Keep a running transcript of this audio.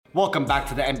Welcome back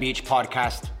to the MBH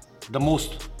podcast, the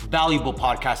most valuable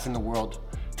podcast in the world.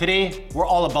 Today, we're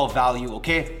all about value,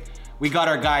 okay? We got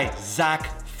our guy,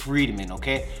 Zach Friedman,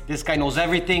 okay? This guy knows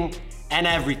everything and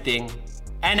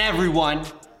everyone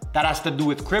that has to do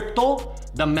with crypto,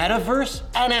 the metaverse,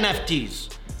 and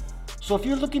NFTs. So if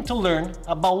you're looking to learn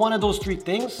about one of those three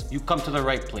things, you come to the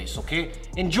right place, okay?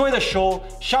 Enjoy the show.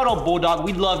 Shout out Bodog.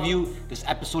 We love you. This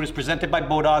episode is presented by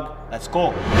Bodog. Let's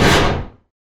go.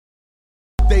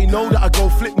 They know that I go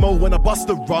flip mode when I bust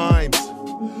the rhymes.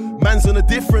 Man's on a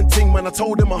different thing, man, I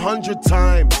told him 100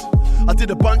 times. I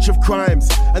did a bunch of crimes,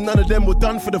 and none of them were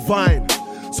done for the vine.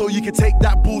 So you can take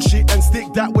that bullshit and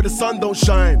stick that where the sun don't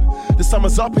shine. The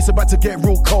summer's up, it's about to get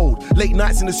real cold. Late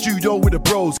nights in the studio with the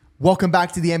bros. Welcome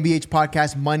back to the MBH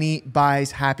podcast, Money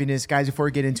Buys Happiness. Guys, before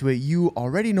we get into it, you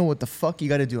already know what the fuck you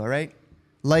got to do, all right?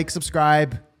 Like,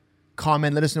 subscribe,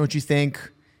 comment, let us know what you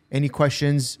think. Any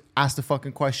questions, ask the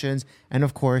fucking questions. And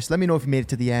of course, let me know if you made it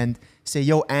to the end. Say,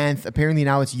 yo, Anth. Apparently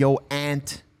now it's yo,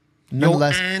 Ant.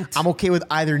 Nonetheless, Ant. I'm okay with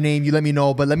either name. You let me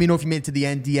know. But let me know if you made it to the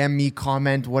end. DM me,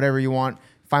 comment, whatever you want.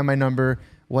 Find my number.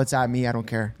 WhatsApp me. I don't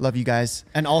care. Love you guys.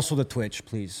 And also the Twitch,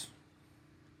 please.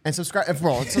 And subscribe,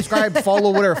 bro. Subscribe,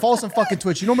 follow, whatever. Follow us on fucking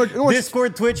Twitch. You know what?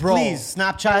 Discord, Twitch, Bro. please.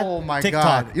 Snapchat, Oh my TikTok,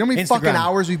 God. You know how many Instagram. fucking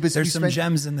hours we've been There's some spent?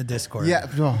 gems in the Discord. Yeah.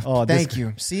 Oh, thank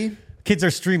you. See? Kids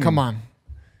are streaming. Come on.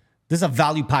 This is a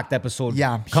value-packed episode.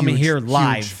 Yeah, Coming huge, here huge.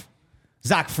 live.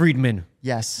 Zach Friedman.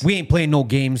 Yes. We ain't playing no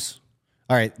games.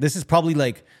 All right. This is probably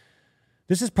going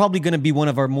to be one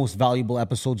of our most valuable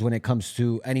episodes when it comes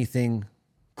to anything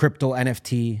crypto,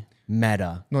 NFT,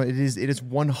 meta. No, it is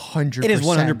 100%. It is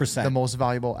 100%. the most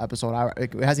valuable episode.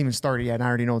 It hasn't even started yet, and I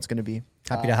already know it's going to be.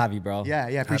 Happy to have you, bro. Yeah,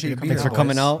 appreciate you to be coming. Thanks here, for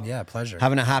coming boys. out. Yeah, pleasure.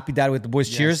 Having a happy dad with the boys.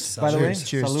 Cheers, by the way.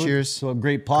 Cheers. Salud. Cheers. So a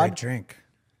great pod. Great drink.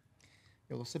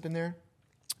 A little sip in there.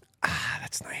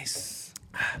 That's nice.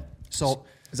 So,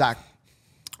 Zach,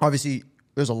 obviously,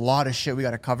 there's a lot of shit we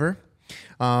got to cover.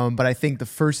 But I think the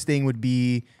first thing would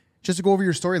be just to go over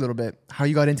your story a little bit, how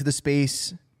you got into the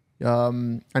space. I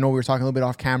know we were talking a little bit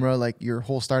off camera, like your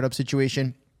whole startup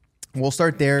situation. We'll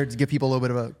start there to give people a little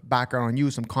bit of a background on you,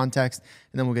 some context,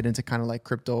 and then we'll get into kind of like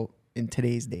crypto in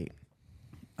today's date.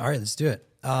 All right, let's do it.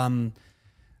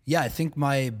 I think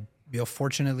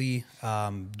fortunately,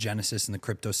 genesis in the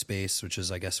crypto space, which is,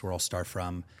 I guess, where I'll start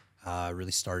from,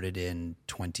 really started in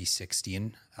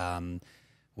 2016.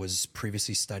 Was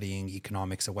previously studying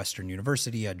economics at Western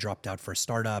University. I dropped out for a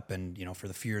startup. And, for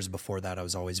the few years before that, I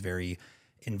was always very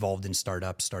involved in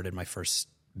startups. Started my first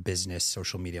business,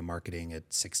 social media marketing, at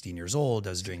 16 years old. I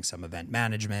was doing some event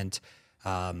management,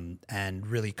 and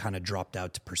really kind of dropped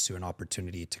out to pursue an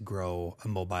opportunity to grow a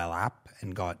mobile app,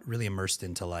 and got really immersed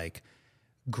into like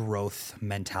growth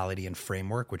mentality and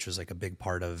framework, which was like a big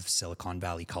part of Silicon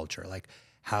Valley culture, like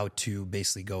how to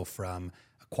basically go from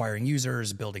acquiring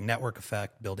users, building network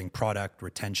effect, building product,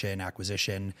 retention,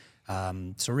 acquisition.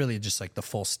 So really just like the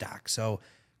full stack. So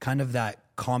kind of that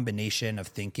combination of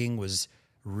thinking was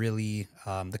really,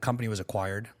 the company was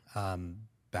acquired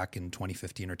back in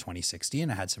 2015 or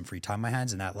 2016. I had some free time on my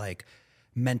hands, and that like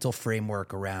mental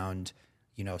framework around,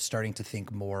 starting to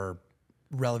think more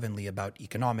relevantly about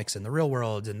economics in the real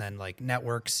world, and then like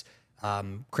networks.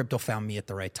 Crypto found me at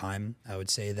the right time. I would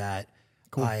say that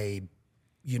I,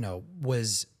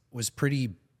 was pretty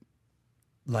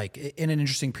like in an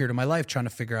interesting period of my life, trying to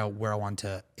figure out where I want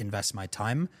to invest my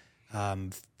time.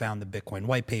 Found the Bitcoin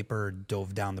white paper,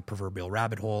 dove down the proverbial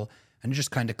rabbit hole, and it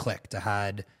just kind of clicked. I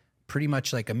had pretty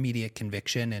much like immediate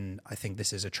conviction, and I think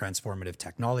this is a transformative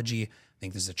technology. I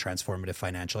think this is a transformative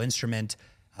financial instrument.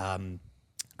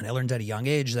 And I learned at a young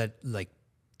age that like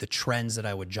the trends that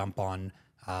I would jump on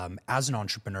as an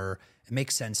entrepreneur, it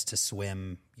makes sense to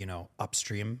swim,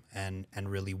 upstream and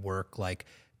really work. Like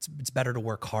it's better to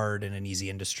work hard in an easy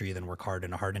industry than work hard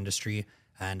in a hard industry.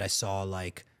 And I saw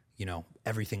like,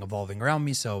 everything evolving around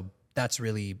me. So that's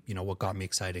really, what got me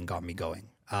excited and got me going.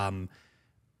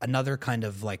 Another kind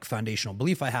of like foundational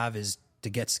belief I have is to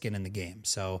get skin in the game.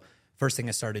 So first thing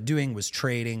I started doing was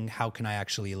trading. How can I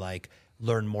actually like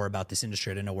learn more about this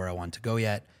industry? I didn't know where I wanted to go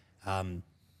yet.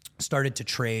 Started to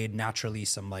trade naturally.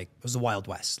 It was the Wild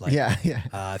West. Like,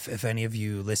 if any of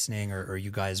you listening or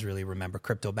you guys really remember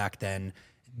crypto back then,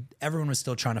 everyone was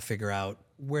still trying to figure out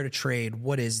where to trade.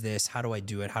 What is this? How do I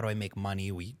do it? How do I make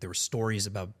money? There were stories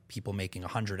about people making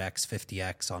 100x,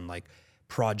 50x on like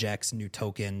projects, new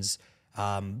tokens.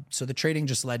 So the trading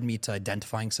just led me to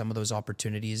identifying some of those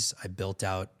opportunities. I built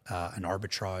out an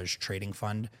arbitrage trading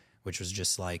fund, which was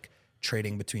just like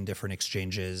trading between different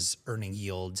exchanges, earning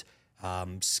yield,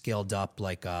 scaled up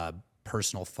like a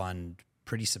personal fund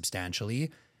pretty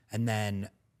substantially. And then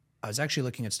I was actually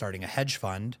looking at starting a hedge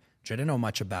fund which I didn't know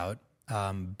much about.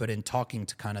 But in talking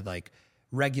to kind of like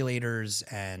regulators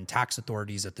and tax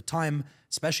authorities at the time,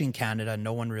 especially in Canada,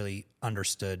 no one really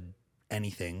understood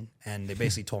anything. And they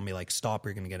basically told me like, stop,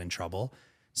 you're going to get in trouble.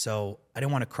 So I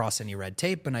didn't want to cross any red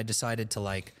tape. And I decided to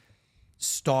like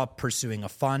stop pursuing a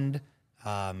fund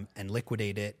and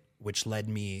liquidate it, which led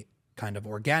me kind of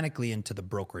organically into the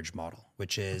brokerage model,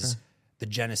 which is the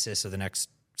genesis of the next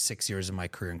 6 years of my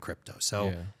career in crypto.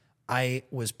 So I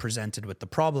was presented with the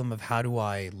problem of how do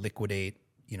I liquidate,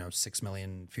 $6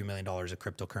 million, few $1 million of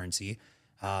cryptocurrency.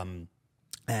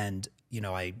 And,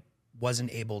 I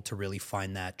wasn't able to really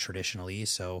find that traditionally.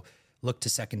 So looked to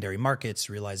secondary markets,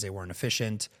 realized they weren't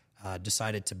efficient,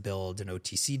 decided to build an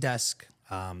OTC desk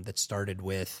that started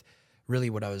with really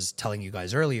what I was telling you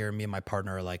guys earlier. Me and my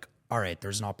partner are like, all right,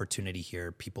 there's an opportunity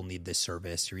here. People need this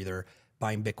service. You're either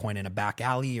buying Bitcoin in a back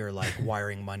alley or like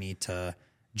wiring money to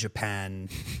Japan.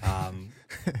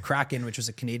 Kraken, which was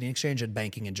a Canadian exchange, and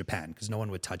banking in Japan because no one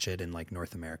would touch it in like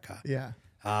North America. Yeah.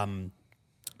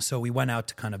 So we went out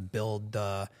to kind of build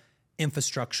the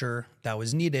infrastructure that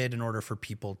was needed in order for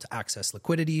people to access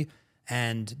liquidity.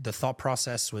 And the thought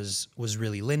process was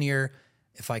really linear.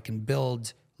 If I can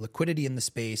build liquidity in the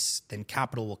space, then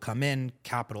capital will come in.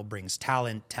 Capital brings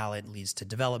talent. Talent leads to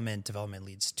development. Development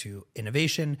leads to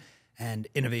innovation. And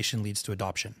innovation leads to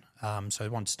adoption. So I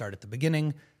want to start at the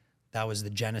beginning. That was the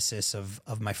genesis of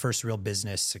my first real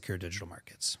business, Secure Digital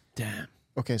Markets. Damn.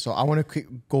 Okay, so I want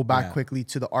to go back quickly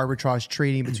to the arbitrage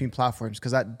trading between platforms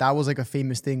because that was like a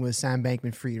famous thing with Sam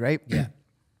Bankman-Fried, right? Yeah.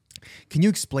 Can you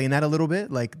explain that a little bit?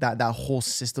 Like that whole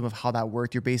system of how that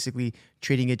worked? You're basically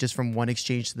trading it just from one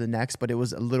exchange to the next, but it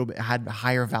was a little bit had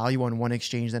higher value on one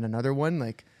exchange than another one.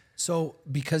 Like, so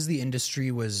because the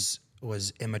industry was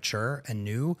immature and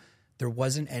new, there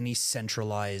wasn't any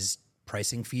centralized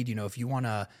pricing feed. If you want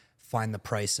to find the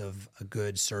price of a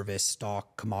good service,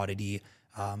 stock, commodity,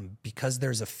 because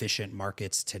there's efficient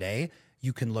markets today,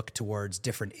 you can look towards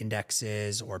different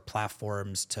indexes or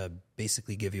platforms to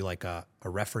basically give you like a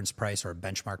reference price or a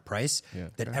benchmark price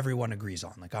that everyone agrees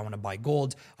on. Like I want to buy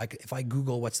gold. If I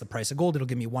Google what's the price of gold, it'll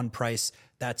give me one price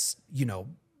that's,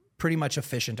 pretty much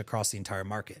efficient across the entire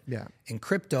market. Yeah. In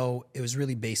crypto, it was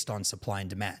really based on supply and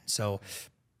demand. So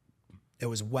it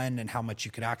was when and how much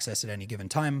you could access at any given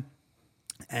time.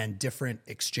 And different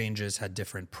exchanges had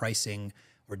different pricing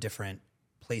or different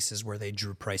places where they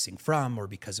drew pricing from, or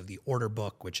because of the order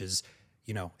book, which is,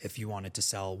 if you wanted to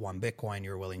sell one Bitcoin,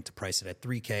 you're willing to price it at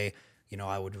 3K,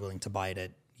 I would be willing to buy it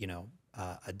at,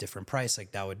 a different price.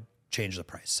 Like that would change the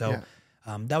price. So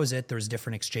that was it. There was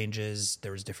different exchanges.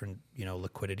 There was different,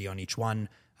 liquidity on each one.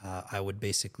 I would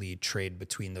basically trade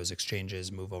between those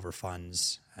exchanges, move over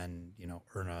funds and,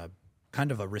 earn a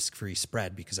kind of a risk-free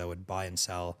spread because I would buy and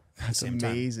sell at the same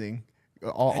time. Amazing.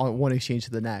 On one exchange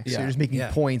to the next. So you're just making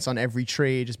points on every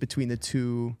trade just between the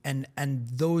two. And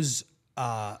those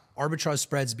arbitrage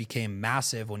spreads became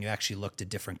massive when you actually looked at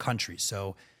different countries.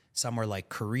 So somewhere like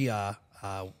Korea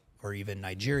or even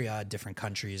Nigeria, different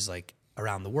countries like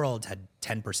around the world had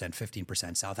 10%,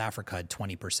 15%. South Africa had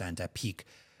 20% at peak.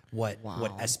 What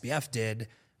SBF did,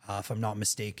 if I'm not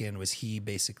mistaken, was he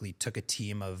basically took a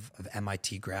team of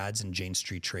MIT grads and Jane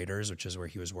Street traders, which is where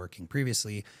he was working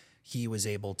previously. He was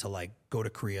able to like go to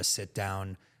Korea, sit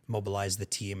down, mobilize the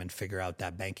team and figure out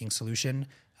that banking solution.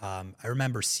 I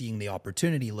remember seeing the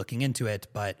opportunity, looking into it,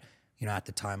 but at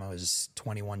the time I was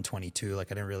 21, 22.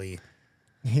 Like I didn't really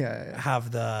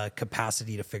have the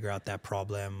capacity to figure out that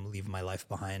problem, leave my life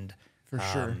behind. For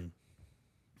sure.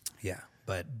 Yeah.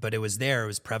 But it was there, it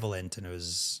was prevalent, and it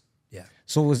was,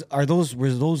 So were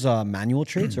those manual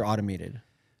trades or automated?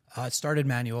 It started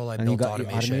manual. I And built you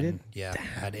automation. automated? Yeah.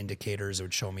 I had indicators that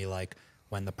would show me like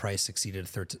when the price exceeded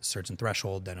a certain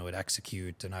threshold, then it would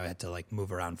execute, and I had to like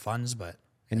move around funds. But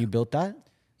And you built that?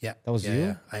 yeah, That was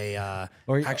you? Yeah.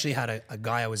 Or- I actually had a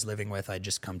guy I was living with. I'd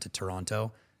just come to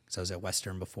Toronto because I was at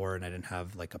Western before, and I didn't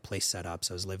have like a place set up.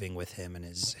 So I was living with him in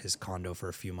his condo for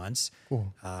a few months.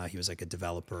 Cool. He was like a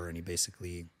developer, and he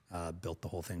basically built the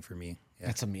whole thing for me. Yeah.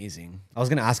 That's amazing. I was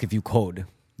going to ask if you code.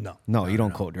 No, you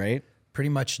don't code, right? Pretty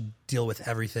much deal with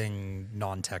everything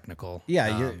non-technical.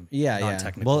 Yeah,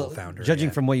 non-technical Well, founder.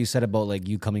 judging from what you said about like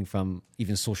you coming from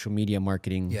even social media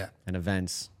marketing Yeah. and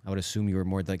events, I would assume you were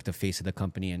more like the face of the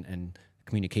company and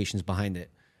communications behind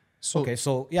it. So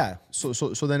So yeah.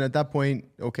 So then at that point,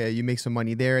 okay, you make some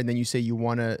money there, and then you say you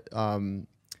want to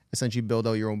essentially build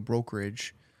out your own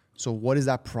brokerage. So what is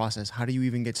that process? How do you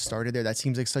even get started there? That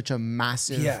seems like such a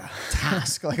massive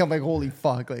task. Like I'm like, holy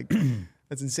fuck, like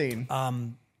that's insane.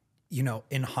 you know,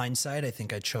 in hindsight, I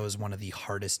think I chose one of the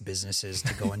hardest businesses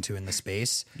to go into in the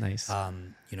space. Nice.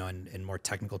 You know, in more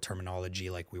technical terminology,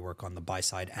 like we work on the buy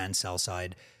side and sell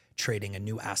side, trading a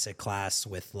new asset class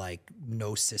with like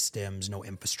no systems, no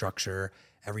infrastructure.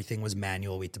 Everything was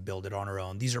manual. We had to build it on our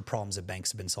own. These are problems that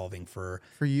banks have been solving for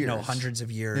years, you know, hundreds of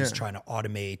years, trying to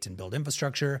automate and build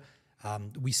infrastructure.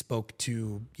 We spoke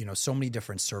to, you know, so many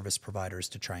different service providers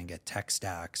to try and get tech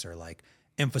stacks or like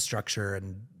infrastructure,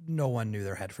 and no one knew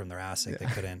their head from their ass. Like they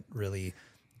couldn't really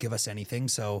give us anything.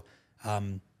 So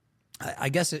I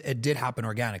guess it did happen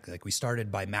organically. Like we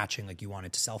started by matching, like you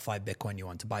wanted to sell 5 Bitcoin, you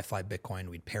wanted to buy 5 Bitcoin,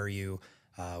 we'd pair you,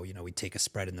 you know, we'd take a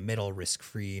spread in the middle,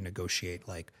 risk-free, negotiate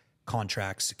like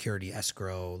contracts, security,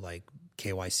 escrow, like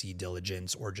KYC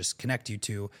diligence, or just connect you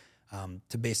to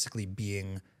basically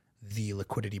being the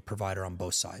liquidity provider on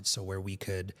both sides. So where we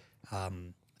could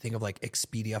think of like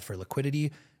Expedia for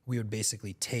liquidity, we would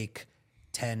basically take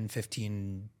 10,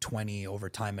 15, 20 over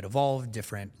time it evolved,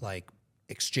 different like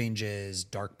exchanges,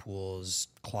 dark pools,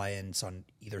 clients on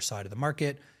either side of the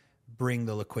market, bring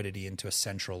the liquidity into a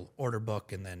central order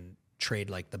book, and then trade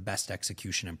like the best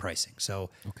execution and pricing. So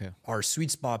our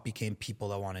sweet spot became people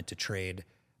that wanted to trade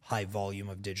high volume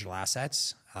of digital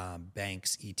assets,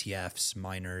 banks, ETFs,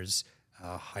 miners,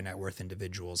 high net worth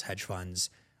individuals, hedge funds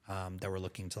that were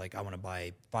looking to like, I want to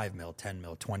buy 5 mil, 10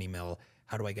 mil, 20 mil.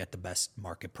 How do I get the best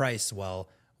market price? Well,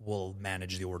 we'll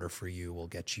manage the order for you. We'll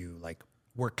get you like,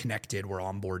 we're connected, we're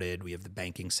onboarded, we have the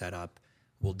banking set up,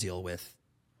 we'll deal with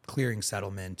clearing,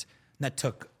 settlement. And that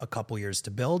took a couple years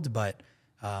to build, but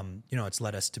you know, it's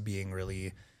led us to being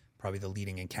really probably the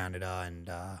leading in Canada and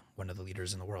one of the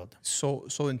leaders in the world. So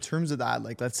in terms of that,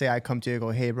 like let's say I come to you and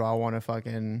go, hey bro, I want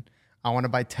to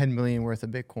buy 10 million worth of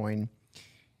Bitcoin.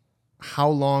 How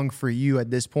long for you at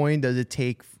this point does it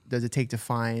take to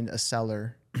find a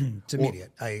seller? It's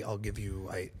immediate. I'll give you,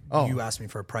 you asked me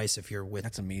for a price if you're with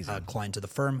That's amazing. A client to the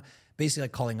firm, basically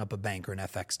like calling up a bank or an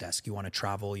FX desk. You want to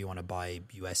travel, you want to buy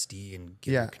USD and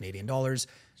give you Canadian dollars.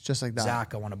 It's just like that.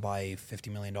 Zach, I want to buy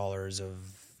 $50 million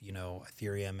of, you know,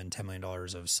 Ethereum and $10 million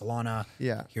of Solana.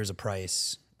 Yeah. Here's a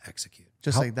price, execute.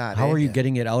 Just like that. How are you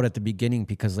getting it out at the beginning?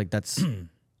 Because like that's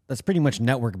pretty much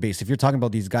network based. If you're talking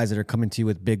about these guys that are coming to you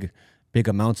with big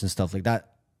amounts and stuff like that,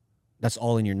 that's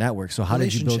all in your network. So how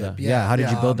did you build that? Yeah. How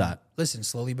did you build that? Listen,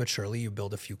 slowly but surely you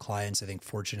build a few clients. I think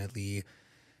fortunately,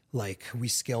 like we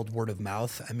scaled word of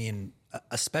mouth. I mean,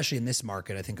 especially in this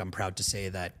market, I think I'm proud to say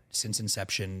that since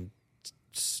inception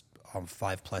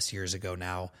 5+ years ago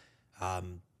now,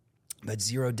 but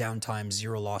zero downtime,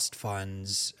 zero lost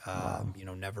funds, you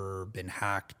know, never been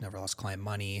hacked, never lost client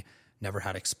money, never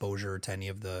had exposure to any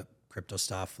of the crypto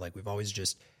stuff. Like we've always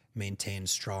just maintained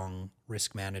strong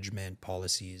risk management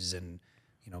policies and,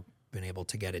 you know, been able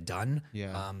to get it done.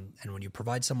 Yeah. And when you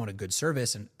provide someone a good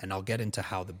service, and I'll get into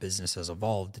how the business has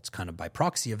evolved, it's kind of by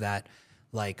proxy of that,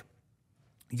 like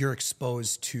you're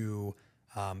exposed to,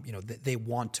 you know, they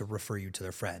want to refer you to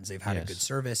their friends. They've had a good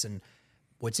service. And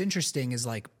what's interesting is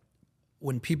like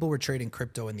when people were trading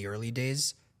crypto in the early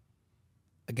days,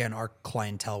 again, our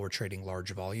clientele were trading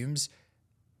large volumes.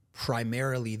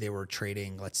 Primarily, they were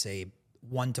trading, let's say,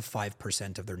 1 to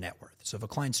 5% of their net worth. So if a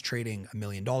client's trading $1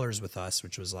 million with us,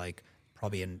 which was like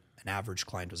probably an average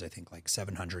client was, I think, like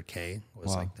 700K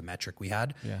was like the metric we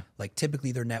had. Yeah. Like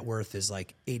typically their net worth is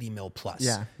like 80 mil plus.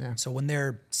 Yeah. So when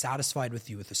they're satisfied with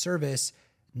you with the service,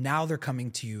 now they're coming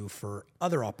to you for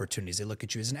other opportunities. They look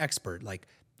at you as an expert. Like,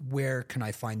 where can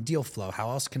I find deal flow?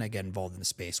 How else can I get involved in the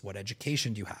space? What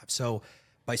education do you have? So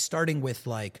by starting with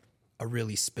like a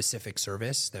really specific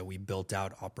service that we built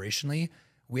out operationally,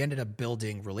 we ended up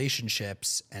building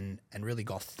relationships and really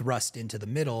got thrust into the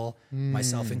middle,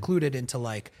 myself included, into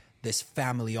like this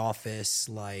family office,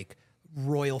 like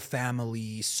royal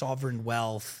family, sovereign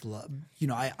wealth. You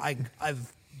know,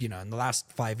 I've, you know, in the last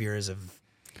 5 years have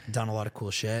done a lot of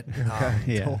cool shit. I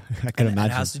can and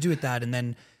imagine. it has to do with that. And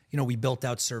then, you know, we built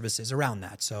out services around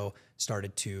that. So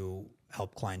started to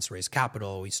help clients raise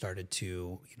capital. We started to,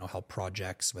 you know, help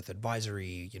projects with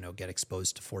advisory, you know, get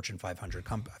exposed to Fortune 500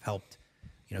 companies. I've helped,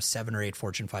 you know, 7 or 8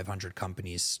 Fortune 500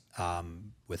 companies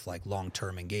with like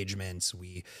long-term engagements.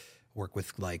 We work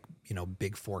with like, you know,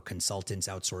 big 4 consultants,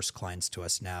 outsource clients to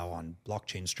us now on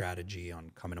blockchain strategy,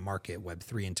 on coming to market,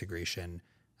 Web3 integration.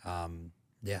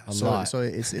 So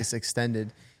it's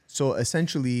extended. So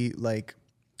essentially, like,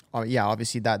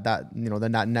 obviously that you know,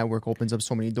 then that network opens up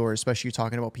so many doors, especially you're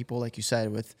talking about people, like you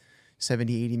said, with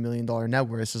 $70-80 million net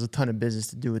worth. There's a ton of business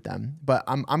to do with them. But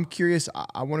I'm curious.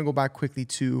 I want to go back quickly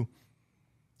to,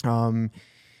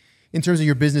 in terms of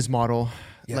your business model.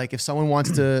 Yeah. Like if someone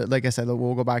wants to, like I said,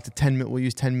 we'll go back to we'll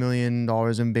use $10 million in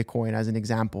Bitcoin as an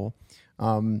example.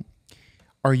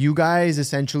 Are you guys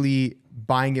essentially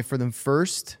buying it for them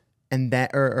first and then,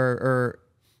 or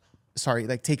sorry,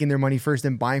 like taking their money first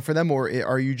and buying for them? Or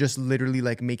are you just literally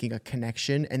like making a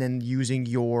connection and then using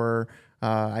your,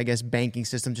 I guess, banking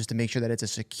system just to make sure that it's a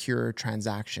secure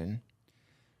transaction?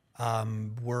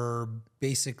 We're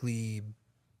basically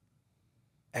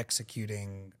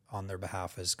executing on their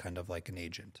behalf as kind of like an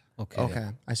agent. Okay.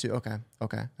 I see. Okay.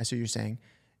 I see what you're saying.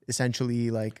 Essentially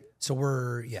like. So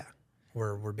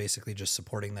we're basically just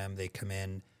supporting them. They come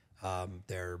in,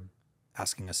 they're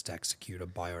asking us to execute a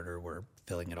buy order. We're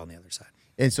filling it on the other side.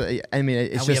 And so, I mean,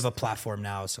 it's and just. We have a platform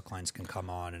now so clients can come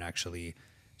on and actually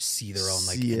see their own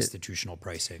like institutional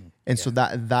pricing. And so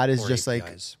that is just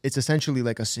APIs. like, it's essentially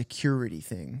like a security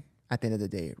thing at the end of the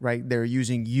day, right? They're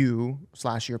using you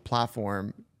 / your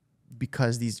platform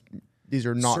because these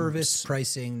are not service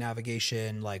pricing,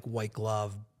 navigation, like white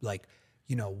glove, like,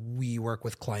 you know, we work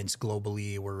with clients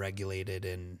globally. We're regulated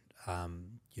in,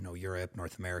 you know, Europe,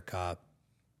 North America,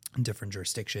 in different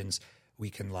jurisdictions. We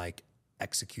can like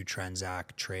execute,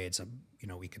 transact trades. You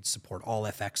know, we could support all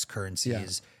FX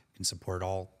currencies. We can support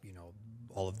all, you know,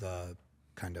 all of the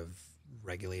kind of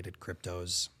regulated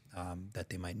cryptos that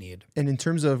they might need. And in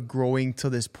terms of growing to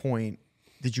this point,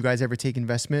 did you guys ever take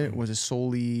investment? Was it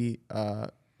solely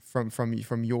from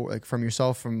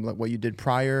yourself, from like what you did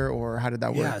prior, or how did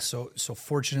that work? Yeah, so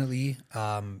fortunately,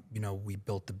 you know, we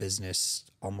built the business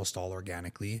almost all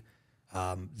organically.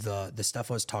 The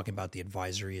stuff I was talking about, the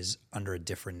advisory, is under a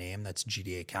different name. That's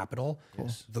GDA Capital. Cool.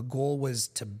 The goal was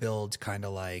to build kind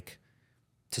of like,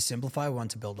 to simplify, we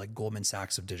want to build like Goldman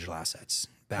Sachs of digital assets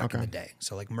back in the day.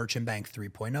 So like Merchant Bank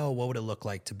 3.0, what would it look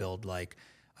like to build like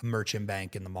a merchant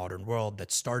bank in the modern world that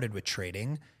started with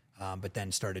trading, but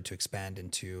then started to expand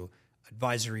into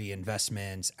advisory,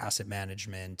 investments, asset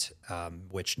management,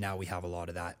 which now we have a lot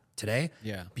of that today.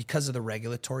 Yeah. Because of the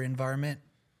regulatory environment,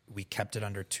 we kept it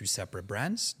under two separate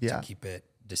brands to keep it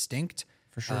distinct.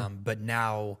 For sure. But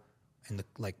now,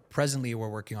 presently, we're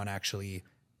working on actually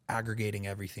aggregating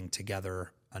everything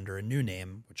together under a new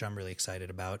name, which I'm really excited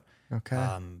about. Okay.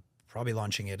 Probably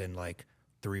launching it in like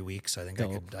 3 weeks. I think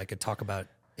I could talk about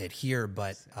it here,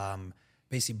 but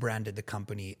basically branded the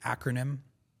company Acronym,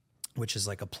 which is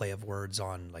like a play of words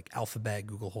on like Alphabet,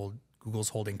 Google's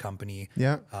holding company.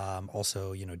 Yeah.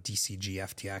 Also, you know, DCG,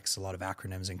 FTX, a lot of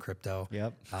acronyms in crypto.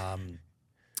 Yep.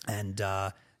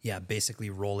 Basically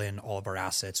roll in all of our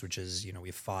assets, which is, you know, we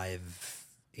have 5,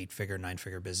 8-figure,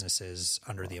 9-figure businesses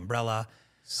under the umbrella.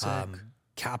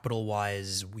 Capital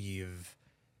wise, we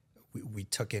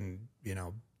took in, you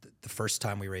know, the first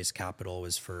time we raised capital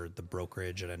was for the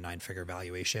brokerage at a 9-figure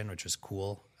valuation, which was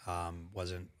cool.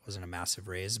 Wasn't a massive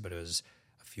raise, but it was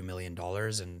a few $1 million,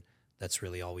 and that's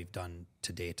really all we've done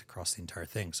to date across the entire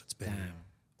thing. So it's been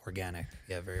organic.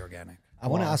 Yeah, very organic. I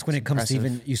want to ask, when it comes to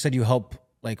even, you said you help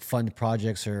like fund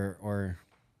projects or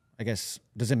I guess,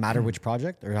 does it matter which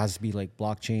project, or it has to be like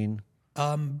blockchain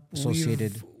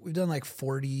associated? We've done like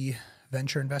 40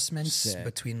 venture investments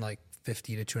between like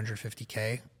 50 to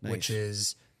 250K, which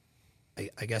is,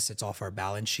 I guess it's off our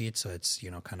balance sheet. So it's,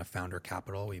 you know, kind of founder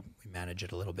capital. We manage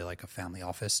it a little bit like a family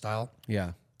office style.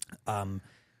 Yeah.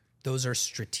 Those are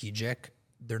strategic.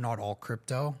 They're not all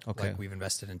crypto. Okay. Like we've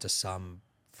invested into some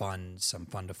funds, some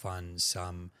fund to funds,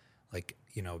 some like,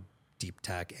 you know, deep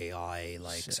tech, AI,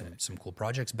 like some cool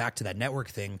projects. Back to that network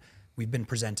thing, we've been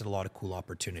presented a lot of cool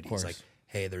opportunities. Like,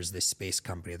 hey, there's this space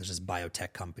company, there's this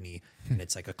biotech company, and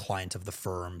it's like a client of the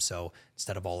firm. So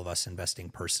instead of all of us investing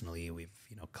personally, we've,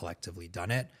 you know, collectively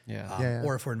done it.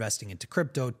 Or if we're investing into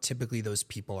crypto, typically those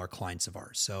people are clients of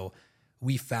ours. So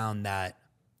we found that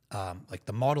like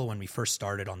the model when we first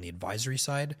started on the advisory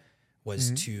side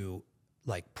was to,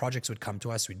 like, projects would come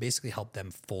to us. We'd basically help them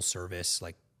full service.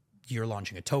 Like, you're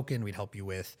launching a token, we'd help you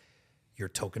with your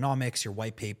tokenomics, your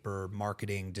white paper,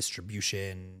 marketing,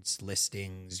 distributions,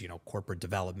 listings, you know, corporate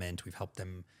development. We've helped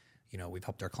them, you know, we've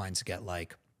helped our clients get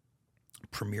like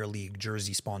Premier League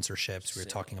jersey sponsorships. We were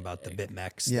talking about the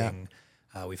BitMEX thing.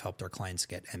 We've helped our clients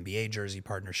get NBA jersey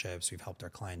partnerships. We've helped our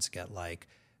clients get like,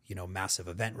 you know, massive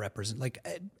event like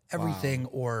everything,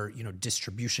 or, you know,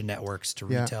 distribution networks to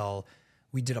retail.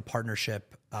 We did a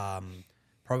partnership,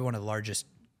 probably one of the largest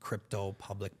crypto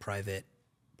public private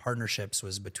partnerships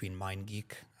was between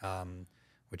MindGeek,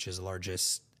 which is the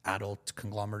largest adult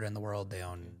conglomerate in the world. They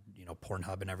own, you know,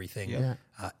 Pornhub and everything.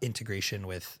 Integration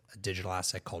with a digital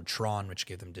asset called Tron, which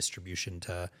gave them distribution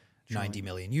to 90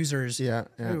 million users.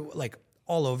 Like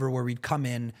all over, where we'd come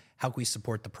in, how can we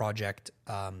support the project?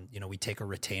 You know, we take a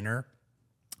retainer,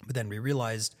 but then we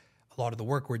realized a lot of the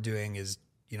work we're doing is,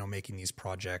 you know, making these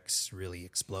projects really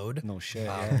explode. No shit.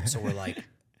 So we're like,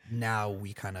 now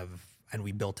we kind of, and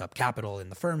we built up capital in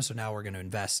the firm. So now we're going to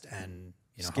invest and,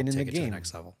 help take it to the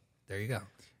next level. There you go.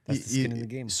 That's the skin in the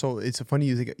game. So it's funny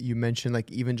you mentioned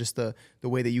like even just the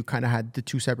way that you kind of had the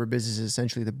two separate businesses,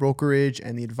 essentially the brokerage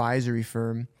and the advisory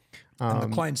firm. And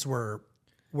the clients were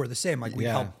the same. Like we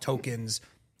helped tokens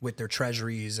with their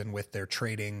treasuries and with their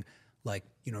trading. Like,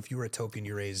 if you were a token,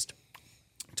 you raised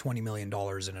 $20 million in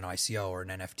an ICO or an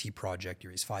NFT project, you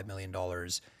raised $5 million.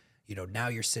 Now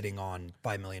you're sitting on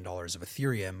 $5 million of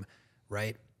Ethereum,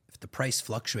 right? If the price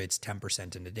fluctuates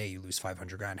 10% in a day, you lose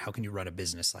 500 grand. How can you run a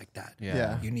business like that?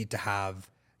 Yeah. You need to have,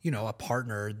 a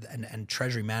partner, and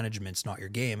treasury management's not your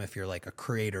game if you're like a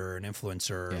creator, an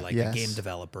influencer, or like a game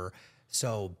developer.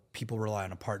 So people rely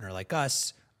on a partner like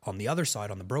us. On the other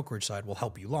side, on the brokerage side, we'll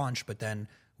help you launch, but then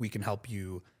we can help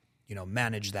you,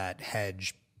 manage that,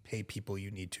 hedge, pay people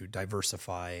you need to,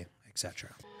 diversify,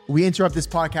 etc. We interrupt this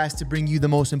podcast to bring you the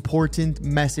most important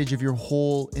message of your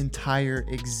whole entire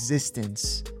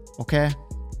existence. Okay?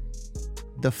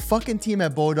 The fucking team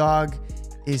at Bodog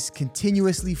is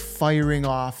continuously firing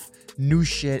off new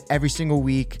shit every single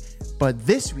week. But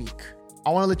this week, I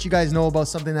want to let you guys know about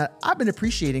something that I've been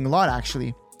appreciating a lot,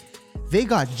 actually. They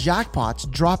got jackpots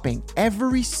dropping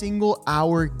every single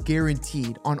hour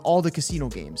guaranteed on all the casino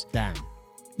games. Damn.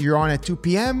 You're on at 2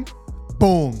 p.m.,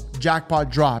 boom, jackpot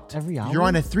dropped. Every hour? You're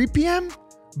on at 3 p.m.,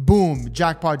 boom,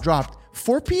 jackpot dropped.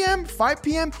 4 p.m., 5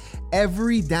 p.m.,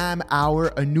 every damn hour,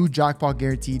 a new jackpot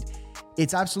guaranteed.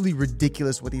 It's absolutely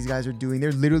ridiculous what these guys are doing.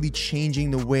 They're literally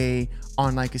changing the way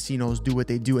online casinos do what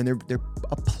they do, and they're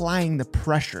applying the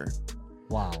pressure.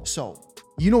 Wow. So,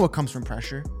 you know what comes from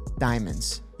pressure?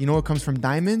 Diamonds. You know what comes from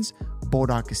diamonds?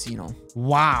 Bodog Casino.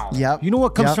 Wow. Yep. You know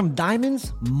what comes from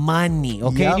diamonds? Money.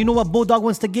 Okay. Yep. You know what Bodog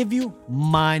wants to give you?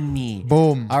 Money.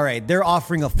 Boom. All right. They're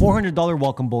offering a $400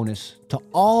 welcome bonus to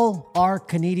all our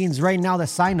Canadians right now that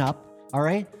sign up. All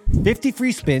right. 50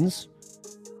 free spins.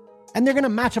 And they're going to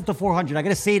match up to 400. I got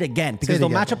to say it again because they'll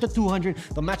match up to 200.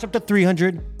 They'll match up to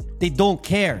 300. They don't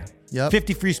care. Yep.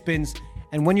 50 free spins.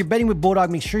 And when you're betting with Bodog,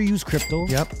 make sure you use crypto.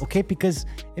 Yep. Okay, because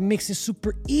it makes it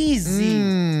super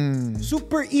easy.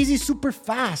 Super easy, super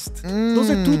fast. Those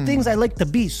are two things I like to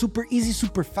be. Super easy,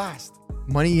 super fast.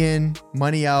 Money in,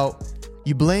 money out.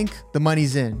 You blink, the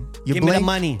money's in. You Give blink, me the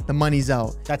money. The money's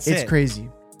out. That's It's it. crazy.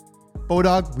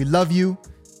 Bodog, we love you.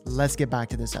 Let's get back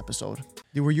to this episode.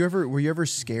 Dude, were you ever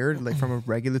scared, like from a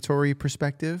regulatory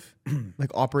perspective,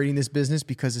 like operating this business?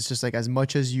 Because it's just like as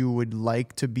much as you would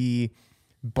like to be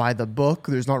by the book,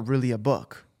 there's not really a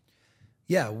book.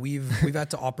 Yeah, we've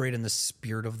had to operate in the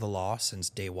spirit of the law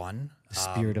since day one. The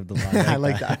spirit of the law. I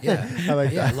like that. Yeah, I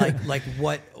like that. Like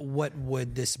what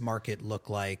would this market look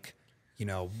like?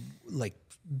 Like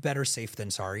better safe than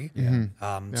sorry. Yeah.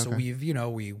 So we've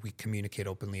we communicate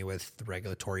openly with the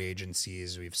regulatory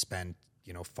agencies. We've spent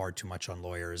far too much on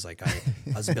lawyers. Like I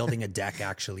was building a deck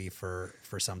actually for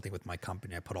something with my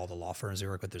company. I put all the law firms we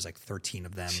work with. There's like 13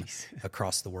 of them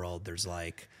across the world. There's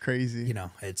like crazy.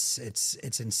 It's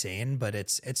insane, but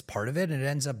it's part of it, and it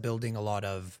ends up building a lot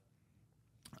of,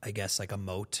 I guess, like a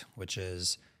moat, which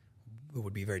is it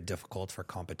would be very difficult for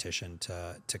competition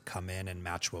to come in and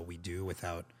match what we do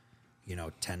without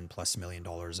 $10+ million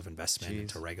of investment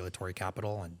into regulatory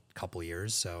capital in a couple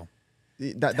years. So.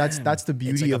 That's the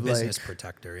beauty it's like of a business like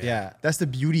protector. yeah, that's the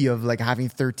beauty of like having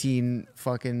 13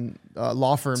 fucking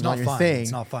law firms on your fun. thing.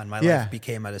 It's not fun. My life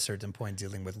became at a certain point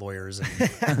dealing with lawyers,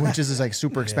 and which is like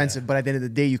super expensive. But at the end of the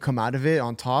day, you come out of it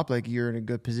on top. Like you're in a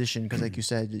good position because, like you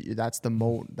said, that's the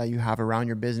moat that you have around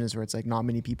your business, where it's like not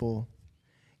many people.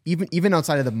 Even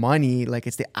outside of the money, like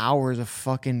it's the hours of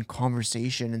fucking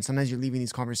conversation, and sometimes you're leaving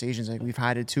these conversations. Like we've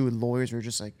had it too with lawyers. We're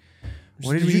just like,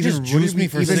 what did we you just juice me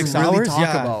for 6 really hours? talk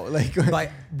Yeah. about? Like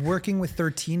by working with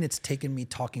 13, it's taken me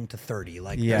talking to 30.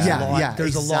 Like Yeah.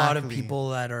 there's a lot of exactly. people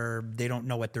that they don't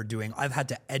know what they're doing. I've had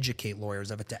to educate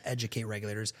lawyers. I've had to educate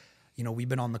regulators. We've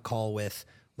been on the call with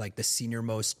like the senior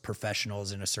most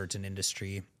professionals in a certain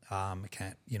industry,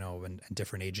 and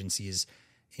different agencies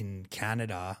in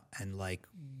Canada, and like,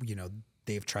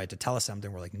 they've tried to tell us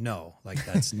something. We're like, no, like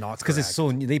that's not Because it's so,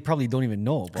 they probably don't even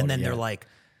know about and then it they're yet. like,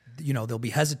 they'll be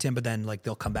hesitant, but then like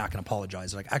they'll come back and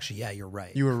apologize. Like, actually, yeah, you're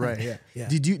right. you were right. Yeah. Yeah.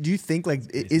 Do you think like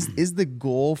is the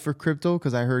goal for crypto?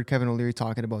 Because I heard Kevin O'Leary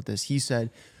talking about this. He said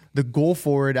the goal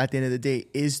for it at the end of the day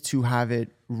is to have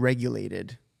it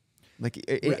regulated, like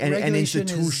and Regulation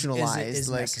institutionalized. is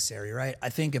like necessary, right? I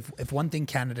think if one thing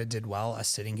Canada did well, us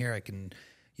sitting here, I can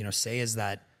say is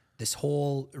that this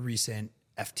whole recent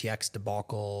FTX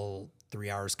debacle, 3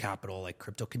 hours capital, like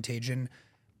crypto contagion,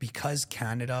 because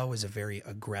Canada was a very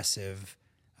aggressive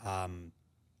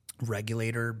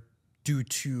regulator due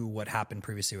to what happened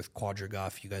previously with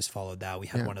QuadraGuff. You guys followed that. We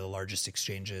had one of the largest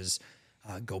exchanges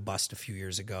go bust a few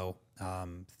years ago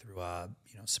through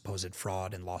supposed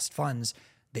fraud and lost funds.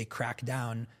 They cracked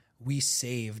down. We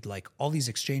saved, like, all these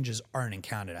exchanges aren't in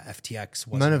Canada. FTX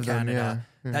wasn't None in of them, Canada.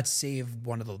 yeah. That saved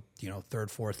one of the third,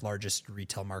 fourth largest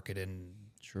retail market in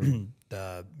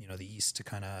the East to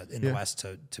kind of in the West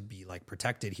to be like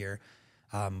protected here.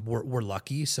 We're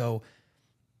lucky. So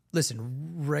listen,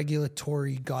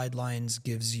 regulatory guidelines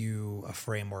gives you a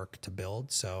framework to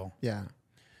build. So Yeah.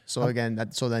 So again,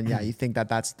 you think that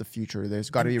that's the future. There's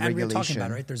got to be regulation. And we're talking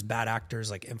about it, right? There's bad actors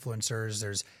like influencers.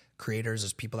 There's creators.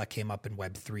 There's people that came up in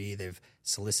Web3. They've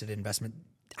solicited investment.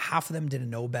 Half of them didn't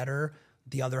know better.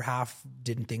 The other half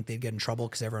didn't think they'd get in trouble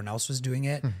because everyone else was doing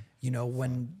it.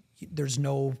 When there's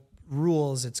no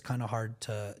rules, it's kind of hard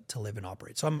to live and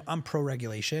operate. So I'm pro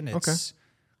regulation. It's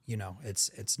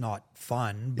it's not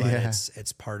fun, but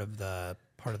it's part of the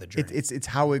journey. It's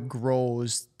how it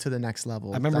grows to the next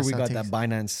level. I remember we got that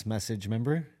Binance message.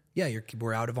 Remember? Yeah,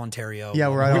 we're out of Ontario. Yeah,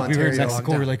 we're out of Ontario. We were in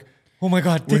Mexico. We're like, oh my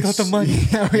God, take out the money.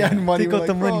 We had money. Take out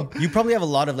the money. You probably have a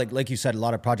lot of like you said, a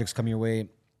lot of projects come your way,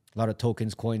 a lot of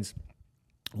tokens, coins.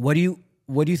 What do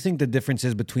you think the difference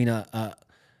is between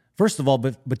first of all,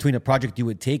 between a project you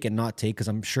would take and not take? Because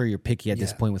I'm sure you're picky at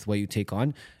this point with what you take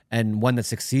on, and one that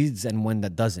succeeds and one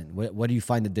that doesn't. What do you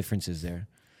find the differences there?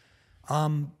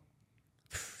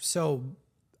 So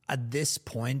at this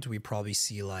point, we probably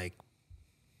see like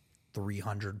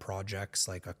 300 projects,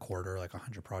 like a quarter, like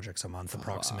 100 projects a month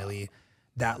approximately,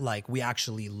 that like we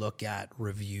actually look at,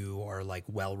 review, or like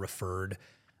well referred.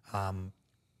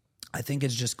 I think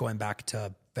it's just going back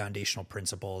to foundational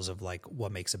principles of like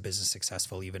what makes a business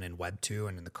successful, even in Web 2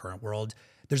 and in the current world.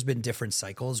 There's been different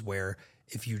cycles where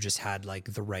if you just had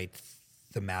like the right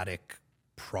thematic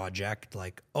project,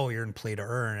 like, oh, you're in play to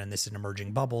earn and this is an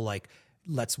emerging bubble, like,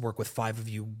 let's work with 5 of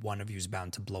you. 1 of you is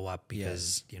bound to blow up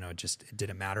because, it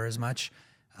didn't matter as much.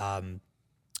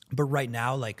 But right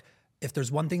now, like, if there's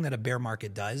one thing that a bear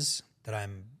market does that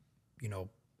I'm,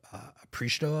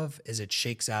 appreciative of, is it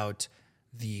shakes out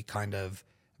the kind of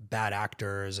bad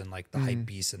actors and like the hype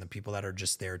beasts and the people that are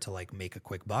just there to like make a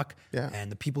quick buck. Yeah.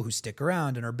 And the people who stick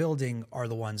around and are building are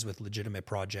the ones with legitimate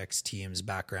projects, teams,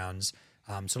 backgrounds.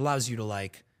 So it allows you to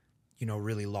like,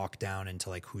 really lock down into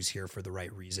like who's here for the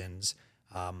right reasons.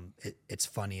 It's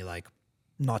funny, like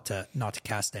not to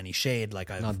cast any shade. Like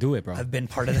Not do it, bro. I've been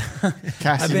part of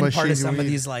some of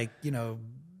these like,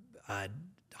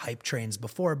 hype trains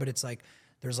before, but it's like,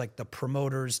 there's like the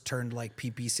promoters turned like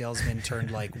PP salesmen turned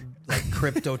like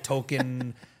crypto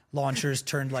token launchers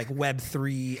turned like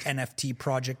Web3 NFT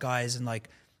project guys. And like,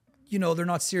 they're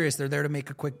not serious. They're there to make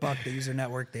a quick buck. They use their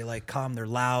network. They like come, they're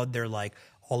loud. They're like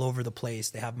all over the place.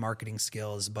 They have marketing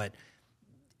skills, but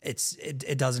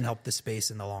it doesn't help the space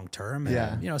in the long term.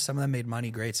 And, some of them made money.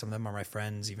 Great. Some of them are my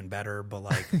friends, even better, but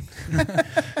like,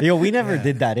 we never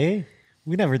did that, eh?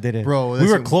 We never did it, bro. We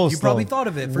were close. You probably thought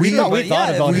of it. We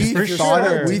thought about it for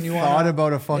sure.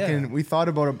 We thought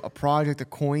about a project, a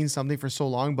coin, something for so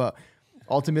long, but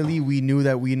ultimately we knew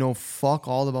that we know fuck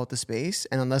all about the space,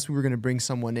 and unless we were going to bring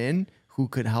someone in who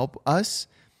could help us,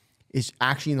 it's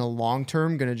actually in the long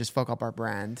term going to just fuck up our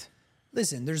brand.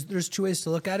 Listen, there's 2 ways to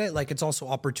look at it. Like, it's also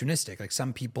opportunistic. Like,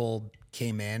 some people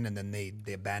came in and then they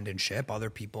abandoned ship.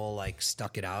 Other people like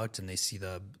stuck it out and they see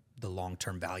the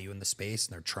long-term value in the space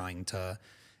and they're trying to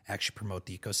actually promote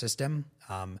the ecosystem.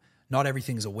 Not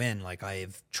everything's a win. Like,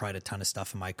 I've tried a ton of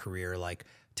stuff in my career. Like,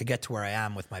 to get to where I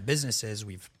am with my businesses,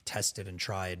 we've tested and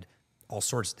tried all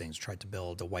sorts of things. Tried to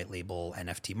build a white label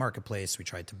NFT marketplace. We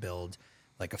tried to build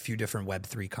like a few different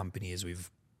Web3 companies.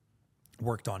 We've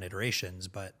worked on iterations,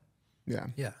 but you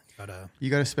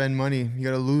gotta spend money. You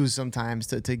gotta lose sometimes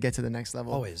to get to the next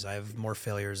level. Always. I have more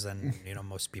failures than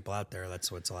most people out there.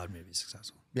 That's what's allowed me to be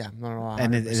successful. Yeah, no.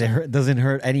 And it doesn't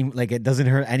hurt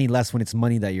any less when it's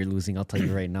money that you're losing. I'll tell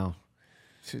you right now.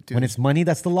 Dude. When it's money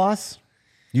that's the loss,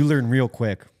 you learn real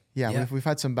quick. Yeah. We've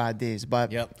had some bad days,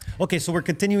 but Okay, so we're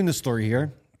continuing the story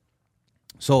here.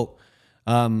 So,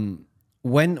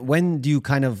 when do you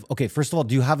first of all,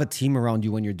 do you have a team around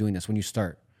you when you're doing this? When you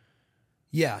start?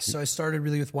 Yeah, so I started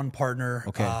really with one partner.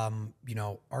 Okay.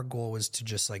 Our goal was to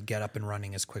just like get up and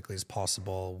running as quickly as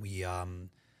possible. We, I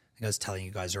think I was telling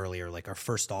you guys earlier, like our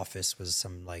first office was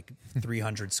some like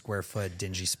 300 square foot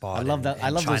dingy spot. I love that. I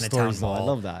love those stories though. I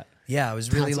love that. Yeah, it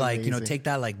was really That's like, amazing. Take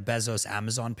that like Bezos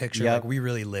Amazon picture. Yep. Like we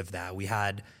really lived that. We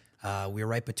had, we were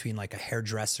right between like a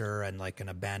hairdresser and like an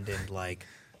abandoned like,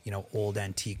 old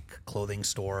antique clothing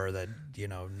store that,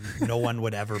 no one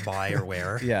would ever buy or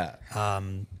wear. Yeah.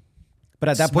 But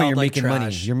at that point, you're Smelled like making money.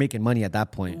 trash. You're making money at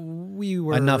that point. We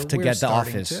were Enough to we get were the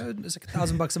starting office. It's like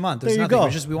 $1,000 a month. There There's you nothing. go. It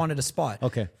was just we wanted a spot.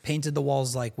 Okay. Painted the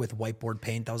walls like with whiteboard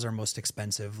paint. That was our most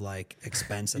expensive like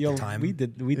expense at Yo, the time. we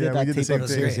did Yeah, we that did the tape same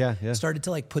upstairs. thing. Yeah. Started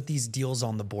to like put these deals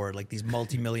on the board, like these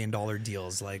multi-million-dollar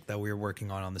deals, like that we were working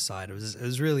on the side. It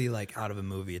was really like out of a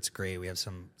movie. It's great. We have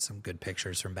some good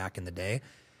pictures from back in the day.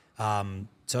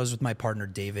 So I was with my partner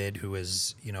David, who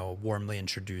was warmly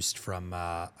introduced from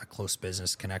a close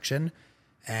business connection,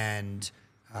 and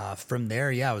from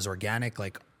there, it was organic,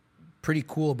 like pretty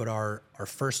cool. But our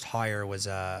first hire was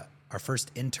our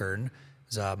first intern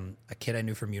was a kid I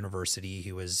knew from university.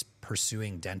 He was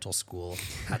pursuing dental school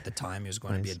at the time. He was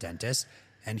going to be a dentist,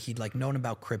 and he'd like known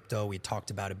about crypto. We talked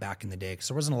about it back in the day because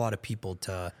there wasn't a lot of people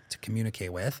to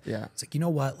communicate with. Yeah, it's like, you know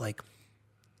what, like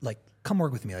come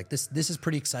work with me. Like this is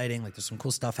pretty exciting. Like there's some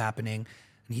cool stuff happening.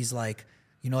 And he's like,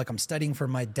 like I'm studying for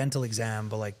my dental exam,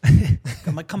 but like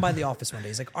I'm like, come by the office one day.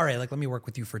 He's like, all right, like let me work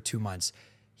with you for 2 months.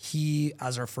 He,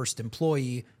 as our first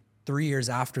employee, 3 years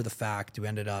after the fact, we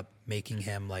ended up making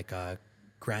him like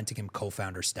granting him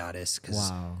co-founder status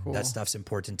because that stuff's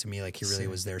important to me. Like he really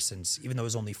was there since, even though it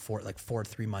was only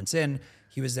 3 months in,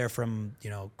 he was there from,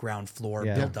 ground floor,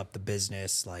 built up the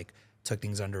business, like took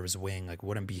things under his wing, like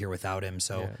wouldn't be here without him.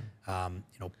 So,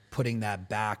 putting that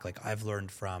back, like I've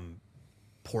learned from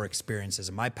poor experiences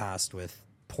in my past with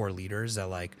poor leaders that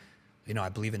like, I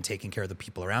believe in taking care of the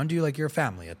people around you. Like you're a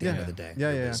family at the end of the day,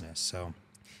 business. So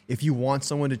if you want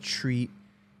someone to treat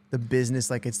the business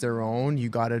like it's their own, you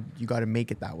gotta make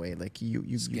it that way. Like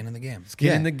you skin in the game.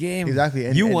 Skin in the game. Exactly.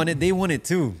 And want it, they want it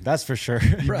too. That's for sure.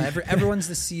 Right. Everyone's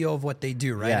the CEO of what they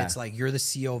do, right? Yeah. It's like you're the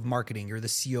CEO of marketing, you're the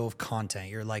CEO of content.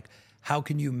 You're like, how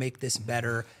can you make this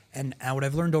better? And what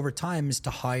I've learned over time is to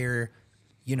hire,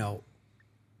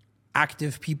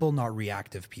 active people, not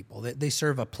reactive people. They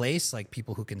serve a place, like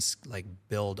people who can like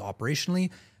build operationally,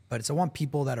 but I want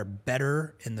people that are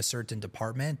better in the certain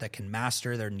department that can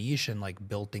master their niche and like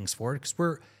build things forward. Because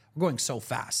we're going so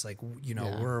fast. Like,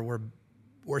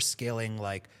 we're scaling,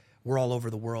 like we're all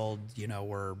over the world.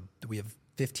 We have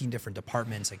 15 different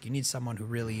departments. Like you need someone who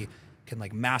really can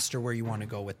like master where you want to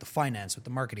go with the finance, with the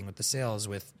marketing, with the sales,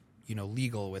 with,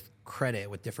 legal, with credit,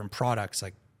 with different products.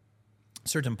 Like at a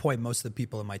certain point, most of the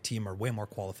people in my team are way more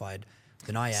qualified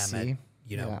than I am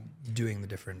at, doing the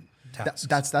different tasks.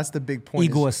 That's the big point.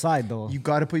 Ego aside, though. You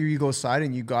got to put your ego aside,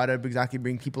 and you got to exactly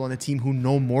bring people on the team who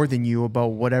know more than you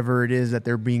about whatever it is that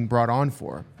they're being brought on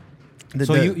for.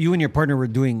 You and your partner were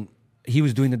he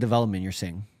was doing the development, you're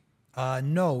saying?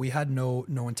 No, we had no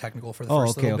one technical for the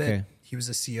first little bit. Okay. He was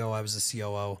the CEO, I was the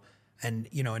COO. And,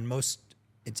 in most,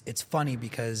 it's funny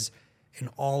because in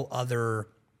all other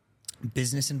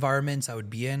business environments I would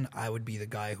be the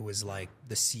guy who was like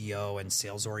the CEO and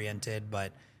sales oriented,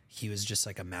 but he was just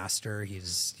like a master.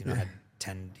 He's,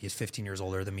 he's 15 years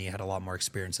older than me, had a lot more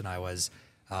experience than I was.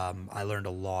 I learned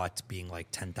a lot being like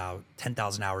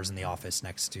 10,000 hours in the office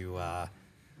next to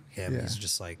him. He's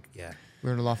just like,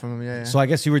 learned a lot from him. So I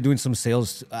guess you were doing some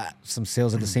sales at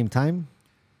the same time.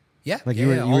 Yeah, like you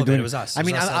were doing. It was us. I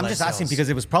mean, I'm just asking because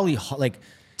it was probably like,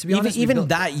 to be honest, even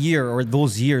that year or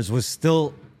those years was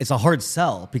still, it's a hard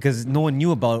sell because no one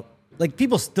knew about. Like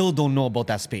people still don't know about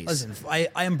that space. Listen, I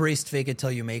embraced fake it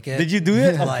till you make it. Did you do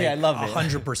it? Like, okay, I love it.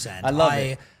 100%. I love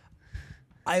it.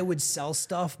 I would sell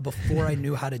stuff before I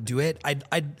knew how to do it.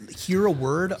 I'd hear a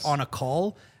word on a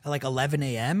call at like 11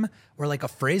 a.m. or like a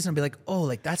phrase and I'd be like, oh,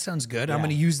 like that sounds good. I'm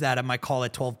going to use that at my call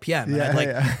at 12 p.m. And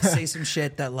I'd say some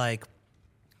shit that like,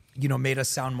 made us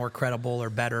sound more credible or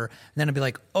better. And then I'd be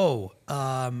like,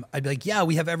 I'd be like, yeah,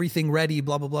 we have everything ready,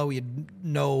 blah, blah, blah.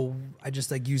 I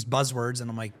just like used buzzwords and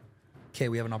I'm like, okay,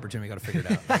 we have an opportunity. We got to figure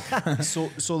it out.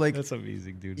 So like, that's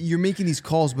amazing, dude. You're making these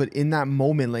calls, but in that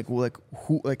moment,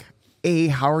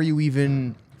 how are you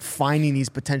even finding these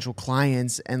potential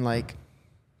clients and like,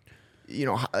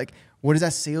 what does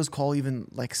that sales call even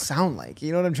like sound like?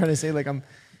 You know what I'm trying to say? Like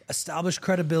established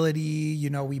credibility.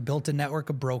 We built a network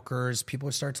of brokers. People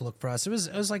would start to look for us. It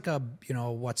was like a,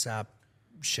 WhatsApp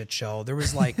shit show. There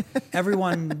was like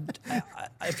everyone,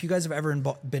 if you guys have ever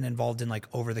been involved in like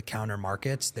over the counter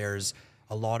markets, there's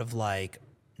a lot of like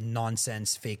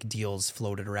nonsense fake deals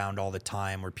floated around all the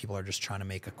time where people are just trying to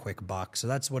make a quick buck. So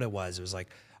that's what it was. It was like,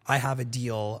 I have a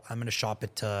deal. I'm going to shop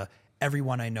it to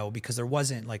everyone I know because there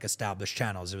wasn't like established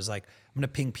channels. It was like, I'm going to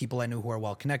ping people I know who are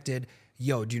well connected.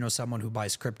 Yo, do you know someone who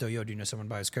buys crypto? Yo, do you know someone who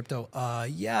buys crypto?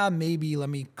 Yeah, maybe. Let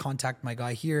me contact my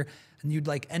guy here. And you'd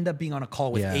like end up being on a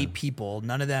call with 8 people.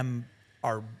 None of them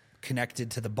are connected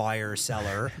to the buyer or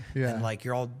seller. And like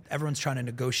everyone's trying to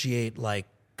negotiate like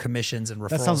commissions and referrals.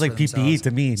 That sounds like for PPE themselves.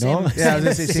 to me, no? Same, Yeah, I was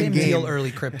gonna say, same deal game.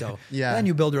 early crypto. Yeah. Then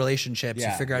you build relationships,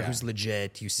 Yeah, you figure out yeah. who's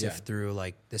legit, you sift through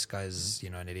like this guy's,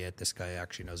 an idiot, this guy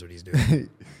actually knows what he's doing.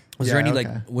 Was Yeah, there any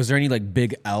okay. was there any like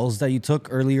big L's that you took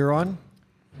earlier on?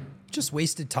 Just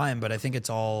wasted time, but I think it's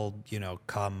all,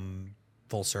 come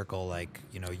full circle. Like,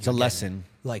 It's a lesson.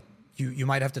 Like you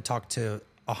might have to talk to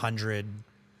 100,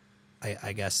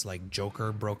 I guess, like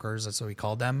joker brokers, that's what we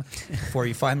call them, before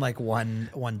you find like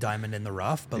one diamond in the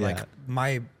rough. But like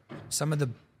some of the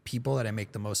people that I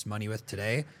make the most money with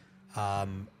today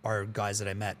are guys that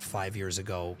I met 5 years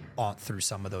ago through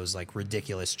some of those like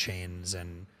ridiculous chains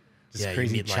and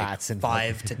crazy you meet chats like and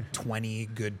 5 to 20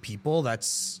 good people.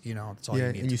 That's that's all Yeah,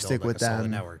 you need and to you build stick like with a solid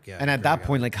them. network. Yeah, And at there that you go.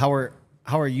 point, like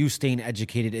how are you staying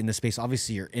educated in the space?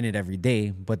 Obviously, you're in it every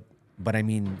day, but I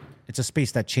mean, it's a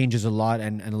space that changes a lot,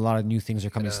 and a lot of new things are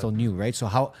coming still new, right? So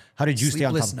how did you stay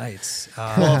on Sleepless top? nights.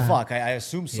 Well, fuck, I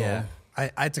assume so. Yeah. I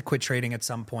had to quit trading at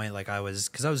some point. Like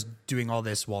because I was doing all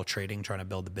this while trading, trying to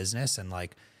build the business, and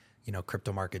like,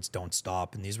 crypto markets don't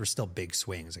stop. And these were still big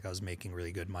swings. Like I was making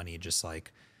really good money just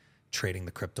like trading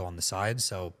the crypto on the side.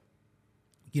 So,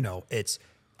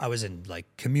 I was in like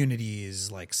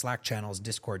communities, like Slack channels,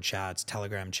 Discord chats,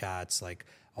 Telegram chats, like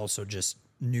also just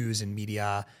news and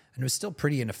media. And it was still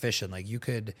pretty inefficient. Like you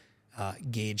could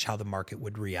gauge how the market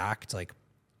would react. Like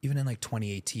even in like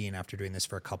 2018, after doing this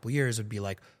for a couple of years, it would be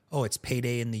like, oh, it's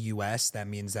payday in the US. That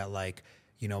means that like,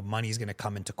 money's going to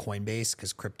come into Coinbase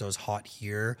because crypto's hot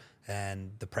here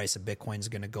and the price of Bitcoin is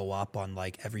going to go up on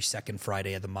like every second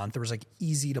Friday of the month. There was like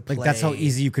easy to play. Like that's how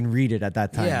easy you can read it at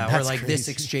that time. Yeah, That's or like crazy. this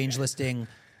exchange listing.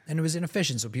 And it was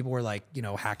inefficient. So people were like,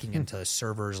 hacking into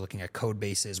servers, looking at code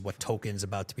bases, what token's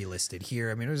about to be listed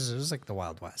here. I mean, it was like the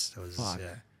Wild West. It was,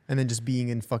 yeah. And then just being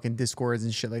in fucking Discords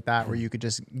and shit like that, where you could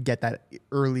just get that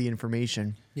early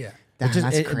information. Yeah. Damn,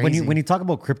 that's crazy. When you talk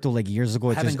about crypto like years ago,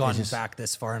 I haven't gone back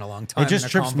this far in a long time. it just in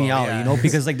a trips me combo, out,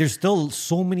 because like there's still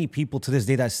so many people to this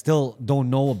day that still don't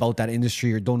know about that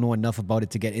industry or don't know enough about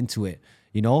it to get into it.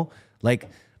 Like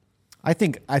I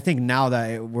think now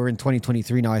that we're in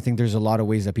 2023 now, I think there's a lot of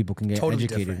ways that people can get Totally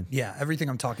educated. different. Yeah, everything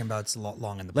I'm talking about is a lot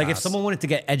long in the Like past. if someone wanted to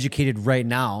get educated right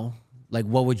now, like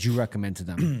what would you recommend to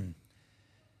them?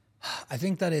 I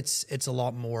think that it's a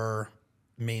lot more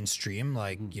mainstream,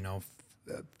 like,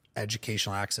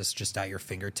 educational access just at your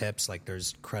fingertips. Like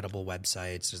there's credible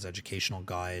websites, there's educational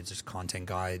guides, there's content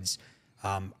guides.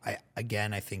 I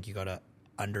think you got to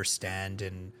understand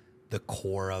in the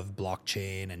core of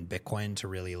blockchain and Bitcoin to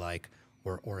really like,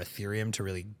 or Ethereum to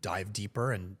really dive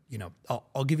deeper. And,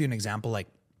 I'll give you an example. Like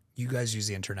you guys use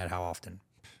the internet how often?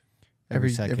 every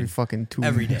second. fucking 2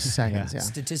 Every day. seconds, yeah.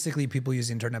 Statistically, people use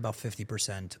the internet about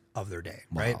 50% of their day,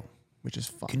 right? Which is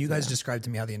fun. Can you guys describe to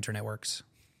me how the internet works?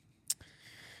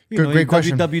 Great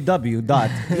question.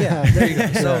 www. Yeah, there you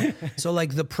go. So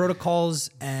like the protocols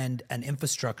and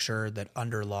infrastructure that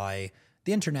underlie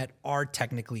the internet are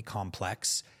technically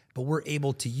complex, but we're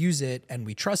able to use it and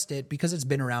we trust it because it's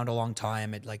been around a long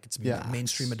time. It's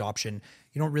mainstream adoption.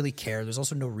 You don't really care. There's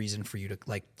also no reason for you to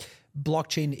like.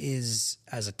 Blockchain is,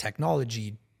 as a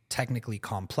technology, technically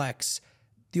complex.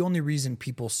 The only reason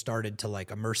people started to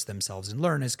like immerse themselves and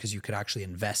learn is because you could actually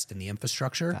invest in the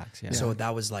infrastructure. Facts, yeah. So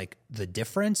that was like the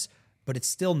difference, but it's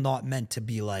still not meant to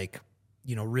be like,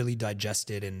 really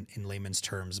digested in layman's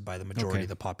terms by the majority of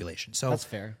the population. So That's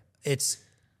fair. It's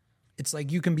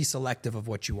like you can be selective of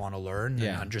what you want to learn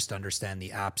Yeah. and just understand the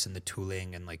apps and the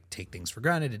tooling and like take things for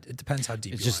granted. It depends how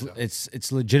deep It's you just want to go.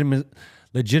 it's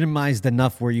legitimized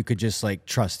enough where you could just like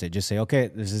trust it. Just say, okay,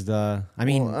 this is the. I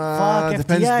mean, fuck,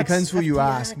 Depends FTX, who you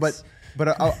FTX. ask, but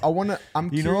I want to.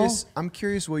 I'm You know? curious. I'm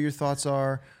curious what your thoughts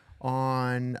are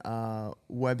on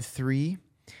Web3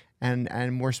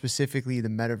 and more specifically the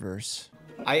Metaverse.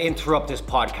 I interrupt this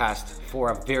podcast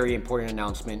for a very important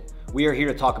announcement. We are here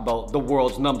to talk about the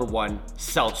world's #1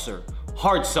 seltzer.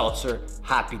 Hard seltzer,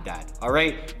 Happy Dad, all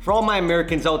right? For all my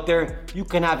Americans out there, you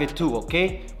can have it too,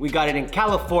 okay? We got it in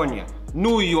California,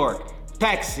 New York,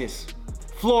 Texas,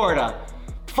 Florida,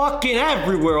 fucking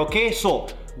everywhere, okay? So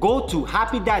go to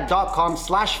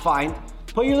happydad.com/find,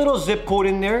 put your little zip code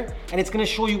in there, and it's gonna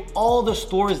show you all the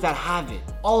stores that have it,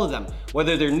 all of them,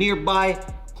 whether they're nearby,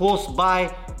 close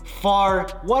by, far,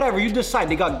 whatever, you decide.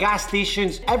 They got gas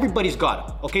stations, everybody's got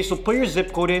them. Okay, so put your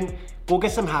zip code in, go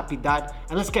get some Happy Dad,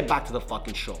 and let's get back to the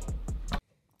fucking show.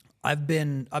 I've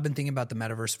been thinking about the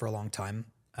metaverse for a long time.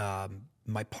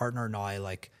 My partner and I,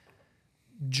 like,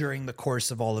 during the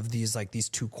course of all of these, like these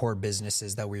 2 core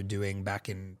businesses that we were doing back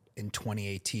in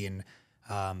 2018,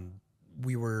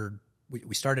 we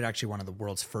started actually one of the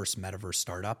world's first metaverse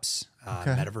startups,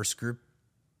 Metaverse Group,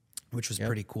 which was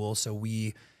pretty cool. So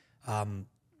we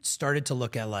started to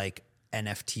look at like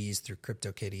NFTs through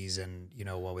CryptoKitties and, you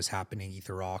know, what was happening,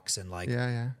 EtherRocks, and like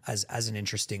as an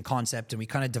interesting concept. And we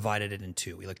kind of divided it in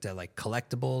two. We looked at like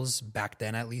collectibles back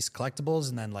then, at least collectibles,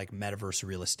 and then like metaverse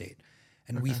real estate.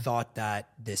 And we thought that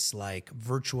this like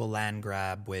virtual land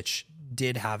grab, which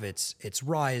did have its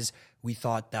rise, we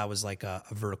thought that was like a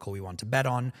vertical we wanted to bet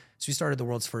on. So we started the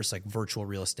world's first like virtual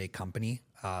real estate company.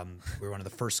 We were one of the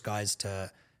first guys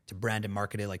to brand and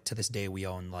market it. Like to this day, we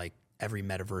own like every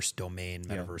metaverse domain,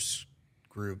 metaverse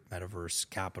group, metaverse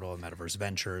capital, metaverse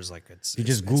ventures. Like it's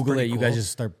just Google it, cool. You guys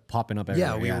just start popping up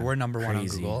everywhere. Yeah, we're number one on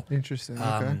Crazy. Google. Interesting.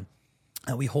 Okay.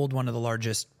 And we hold one of the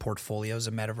largest portfolios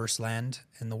of metaverse land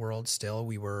in the world still.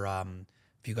 We were,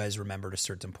 if you guys remember at a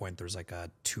certain point, there was like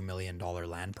a $2 million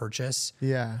land purchase.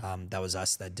 Yeah. That was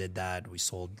us that did that. We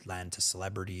sold land to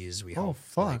celebrities. We Oh, helped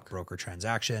fuck. like broker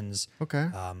transactions. Okay.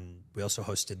 We also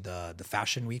hosted the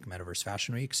Fashion Week, Metaverse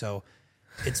Fashion Week. So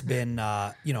it's been,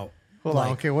 you know, Hold on.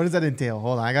 Okay, what does that entail?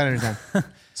 Hold on, I gotta understand.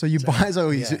 So you buy. So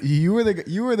Yeah. you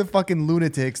were the fucking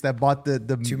lunatics that bought the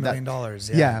 $2 million.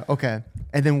 Yeah. Okay.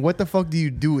 And then what the fuck do you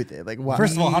do with it? Like, what?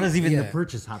 First of all, how does even the Yeah.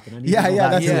 purchase happen? I need Yeah, to know yeah,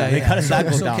 that. that's it. Like, how does that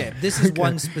go So, down? okay, this is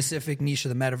one specific niche of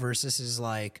the metaverse. This is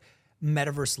like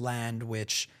metaverse land,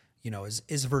 which, you know,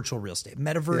 is virtual real estate.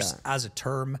 Metaverse as a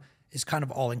term is kind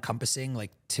of all encompassing.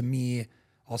 Like to me,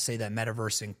 I'll say that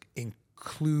metaverse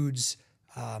includes,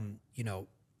 you know,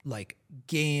 like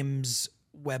games,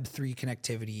 Web3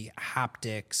 connectivity,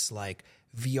 haptics, like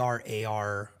VR,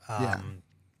 AR.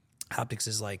 Haptics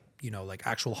is like, you know, like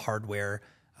actual hardware,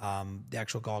 the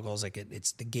actual goggles, like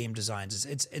it's the game designs.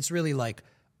 It's really like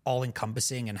all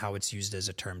encompassing and how it's used as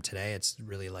a term today. It's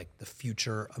really like the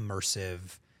future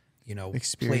immersive, you know,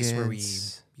 place where we,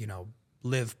 Experience. you know,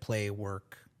 live, play,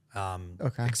 work,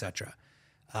 Okay. etc.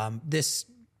 This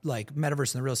like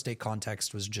metaverse in the real estate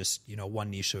context was just, you know,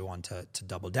 one niche we wanted to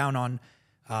double down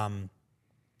on.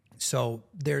 So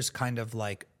there's kind of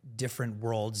like different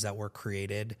worlds that were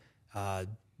created.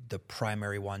 The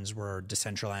primary ones were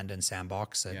Decentraland and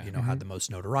Sandbox that, you know, had the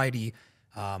most notoriety.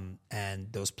 And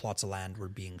those plots of land were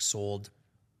being sold.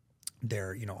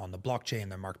 They're, you know, on the blockchain,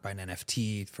 they're marked by an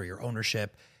NFT for your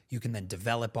ownership. You can then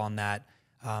develop on that.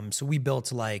 So we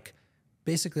built like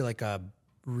basically like a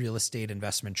real estate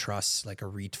investment trust, like a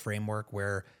REIT framework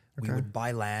where we would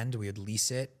buy land, we would lease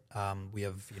it. We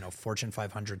have, you know, Fortune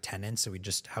 500 tenants. So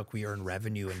how can we earn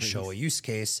revenue and show a use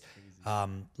case?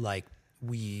 Like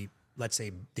let's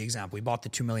say the example, we bought the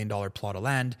 $2 million plot of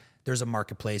land. There's a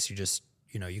marketplace. You just,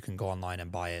 you know, you can go online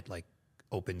and buy it like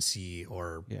OpenSea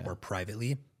or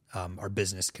privately. Our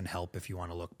business can help if you want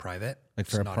to look private. Like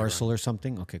for a parcel or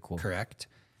something? Okay, cool. Correct.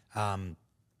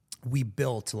 We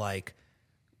built like,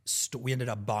 we ended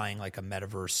up buying like a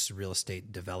metaverse real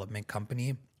estate development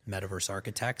company, Metaverse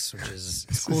Architects, which is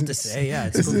it's cool to say. Yeah,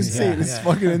 it's cool to say. It's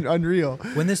fucking unreal.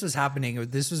 When this was happening,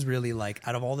 this was really like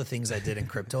out of all the things I did in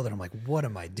crypto that I'm like, what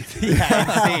am I doing?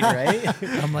 Insane, right?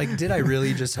 I'm like, did I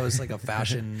really just host like a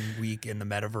fashion week in the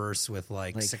metaverse with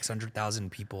like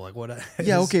 600,000 people? Like what?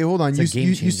 Yeah. Okay. Hold on. a game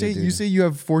You changer, say dude. you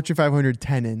have Fortune 500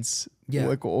 tenants. Yeah.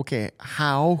 Like, okay.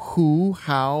 How? Who?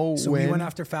 How? So when? we went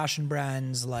after fashion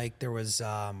brands like there was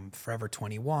Forever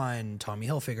 21, Tommy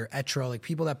Hilfiger, Etro, like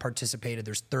people that participated.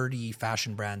 There's 30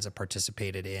 fashion brands that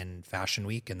participated in Fashion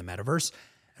Week in the metaverse.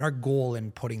 And our goal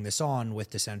in putting this on with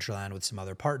Decentraland, with some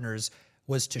other partners,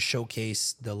 was to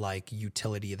showcase the like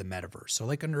utility of the metaverse. So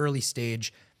like an early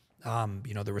stage,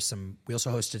 you know, there was we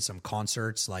also hosted some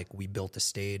concerts. Like we built a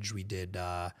stage. We did,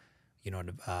 you know,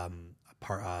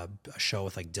 a show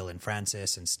with like Dylan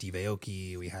Francis and Steve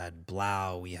Aoki. We had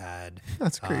Blau. We had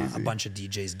That's crazy. a bunch of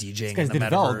DJs DJing in Guys the did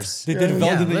metaverse. They did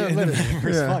Veld in the literally.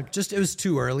 metaverse. Yeah. Fuck. Just it was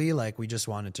too early. Like we just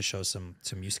wanted to show some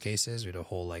use cases. We had a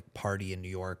whole like party in New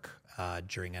York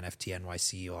during NFT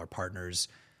NYC. All our partners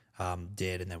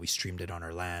did, and then we streamed it on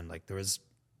our land. Like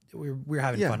we were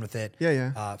having fun with it.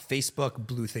 Yeah. Facebook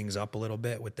blew things up a little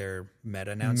bit with their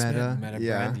Meta announcement. Meta.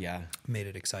 Yeah. Made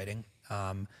it exciting.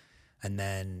 And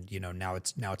then, you know, now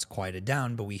it's quieted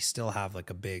down, but we still have like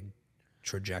a big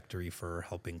trajectory for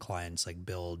helping clients like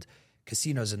build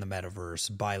casinos in the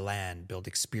metaverse, buy land, build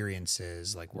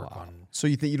experiences, like work on. So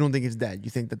you don't think it's dead?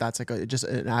 You think that that's like just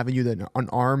an avenue, that an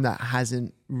arm that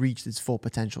hasn't reached its full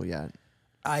potential yet?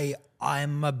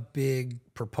 I'm a big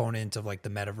proponent of like the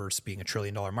metaverse being $1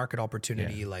 trillion market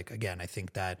opportunity. Yeah. Like, again, I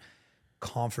think that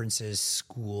conferences,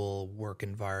 school, work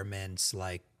environments,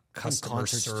 like customer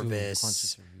concerts too. service,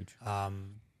 Concerts are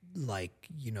huge. like,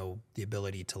 you know, the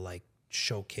ability to like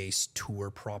showcase tour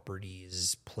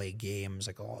properties, play games,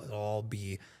 like it'll all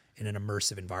be in an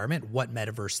immersive environment. What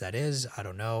metaverse that is, I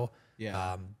don't know.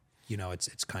 Yeah. You know,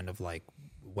 it's kind of like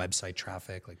website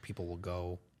traffic, like people will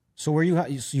go. So where you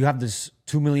have this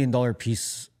 $2 million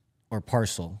piece or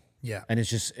parcel. Yeah. And it's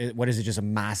just, what is it? Just a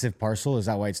massive parcel? Is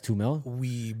that why it's $2 million?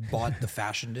 We bought the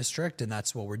fashion district, and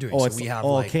that's what we're doing. Oh, so we have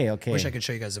okay. Wish I could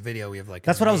show you guys a video. We have like,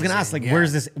 that's what I was going to ask. Like,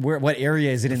 where's this, what area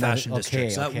is it in the fashion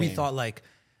district? So okay. we thought like,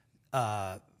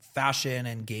 fashion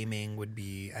and gaming would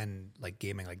be, and like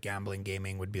gaming, like gambling,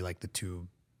 gaming would be like the two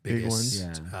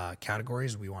biggest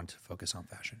categories. We want to focus on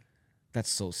fashion. That's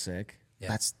so sick. Yeah.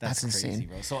 That's crazy, insane,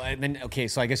 bro. So and then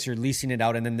so I guess you're leasing it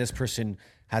out, and then this person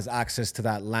has access to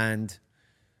that land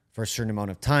for a certain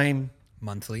amount of time.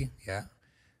 Monthly, yeah.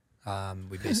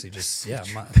 We basically just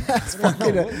that's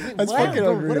fucking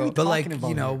unreal. But like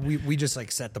we just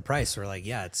like set the price. We're like,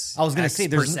 it's. I was gonna say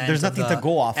there's nothing to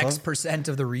go off X of. percent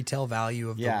of the retail value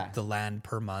of the land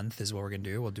per month is what we're gonna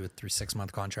do. We'll do it through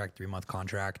 6-month contract, 3-month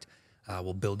contract.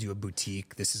 We'll build you a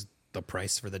boutique. This is the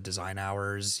price for the design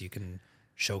hours. You can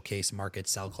showcase, market,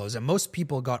 sell clothes. And most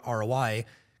people got ROI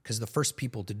because the first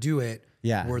people to do it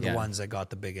were the ones that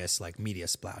got the biggest like media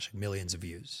splash, like millions of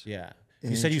views. Yeah.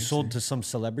 You said you sold to some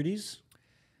celebrities?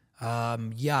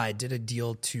 I did a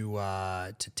deal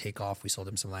to take off. We sold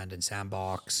him some land in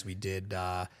Sandbox. We did,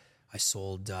 I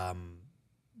sold,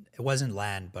 it wasn't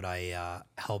land, but I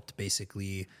helped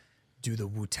basically do the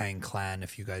Wu-Tang Clan,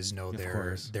 if you guys know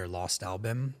their lost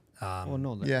album.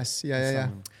 Yes. Yeah.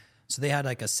 So they had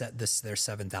like their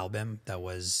 7th album that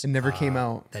was... It never came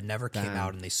out. That never came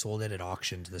out, and they sold it at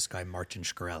auction to this guy, Martin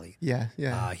Shkreli. Yeah.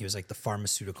 He was like the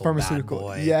pharmaceutical bad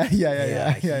boy. Yeah.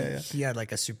 He had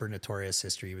like a super notorious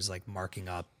history. He was like marking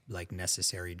up like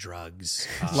necessary drugs.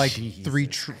 Like 3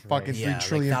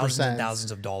 trillion like percent.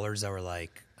 Thousands of dollars that were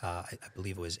like, I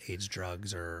believe it was AIDS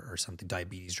drugs or something,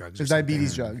 diabetes drugs.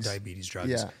 Diabetes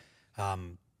drugs. Yeah.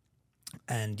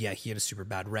 And he had a super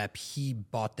bad rep. He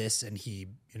bought this and he,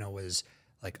 was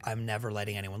like, I'm never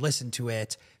letting anyone listen to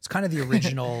it. It's kind of the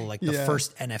original, like the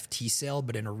first NFT sale,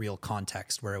 but in a real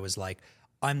context where it was like,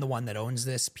 I'm the one that owns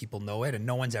this. People know it and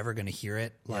no one's ever going to hear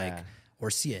it or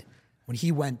see it. When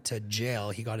he went to jail,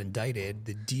 he got indicted.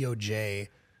 The DOJ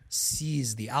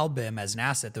seized the album as an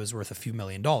asset that was worth a few $1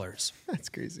 million. That's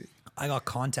crazy. I got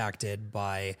contacted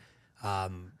by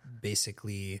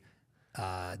basically...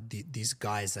 these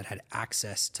guys that had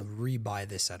access to rebuy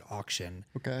this at auction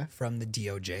from the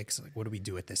DOJ. Because like, what do we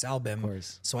do with this album? Of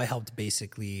course. So I helped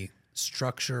basically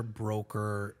structure,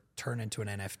 broker, turn into an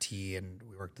NFT, and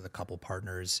we worked with a couple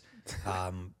partners.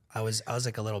 I was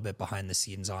like a little bit behind the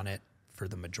scenes on it for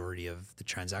the majority of the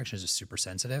transactions. Just super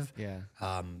sensitive. Yeah.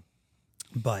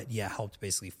 But helped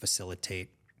basically facilitate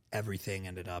everything.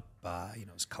 Ended up, it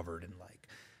was covered in like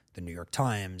the New York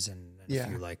Times and a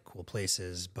few like cool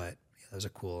places, but. That was a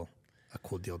cool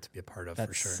deal to be a part of. That's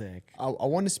for sure. Sick. I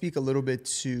want to speak a little bit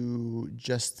to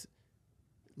just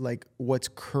like what's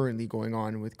currently going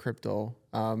on with crypto.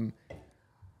 I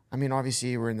mean,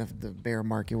 obviously we're in the bear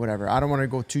market, whatever. I don't want to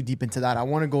go too deep into that. I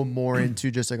want to go more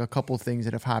into just like a couple things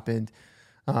that have happened.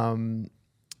 I mean,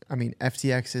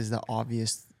 FTX is the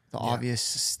obvious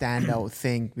standout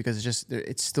thing because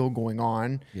it's still going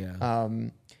on. Yeah.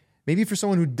 Maybe for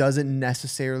someone who doesn't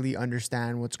necessarily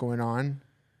understand what's going on,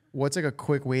 what's like a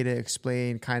quick way to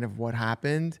explain kind of what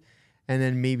happened, and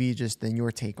then maybe just then your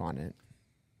take on it?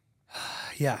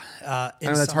 Yeah. I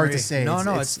know that's hard to say. No,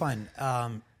 it's fine.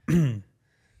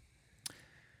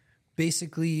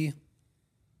 Basically,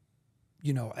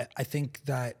 I think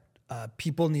that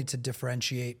people need to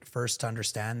differentiate first to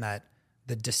understand that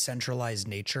the decentralized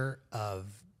nature of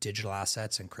digital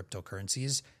assets and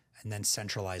cryptocurrencies and then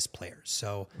centralized players.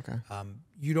 So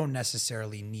you don't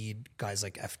necessarily need guys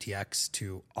like FTX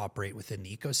to operate within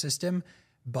the ecosystem,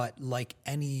 but like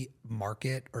any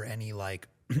market or any like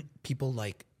people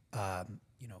like,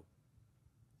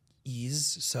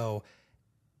 ease. So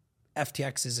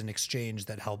FTX is an exchange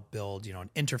that helped build, an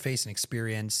interface and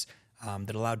experience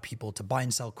that allowed people to buy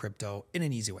and sell crypto in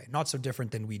an easy way. Not so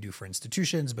different than we do for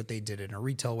institutions, but they did it in a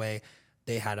retail way.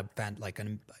 They had a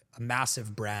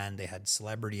massive brand. They had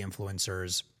celebrity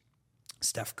influencers,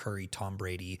 Steph Curry, Tom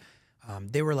Brady.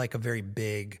 They were like a very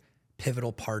big,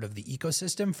 pivotal part of the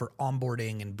ecosystem for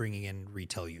onboarding and bringing in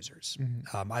retail users.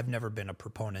 Mm-hmm. I've never been a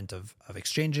proponent of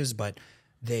exchanges, but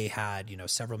they had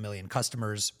several million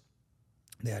customers.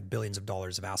 They had billions of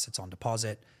dollars of assets on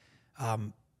deposit.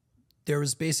 There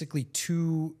was basically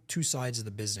two sides of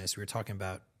the business. We were talking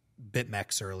about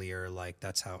BitMEX earlier. Like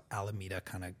that's how Alameda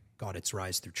kind of got its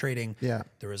rise through trading. Yeah.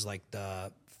 There was like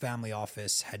the family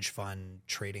office hedge fund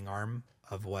trading arm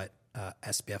of what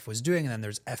SBF was doing. And then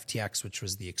there's FTX, which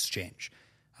was the exchange.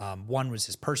 One was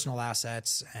his personal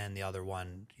assets and the other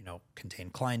one,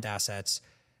 contained client assets.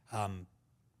 At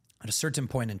a certain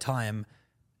point in time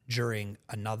during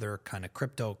another kind of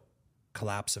crypto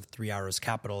collapse of 3 Arrows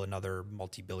Capital, another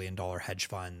multi-billion-dollar hedge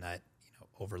fund that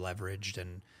over leveraged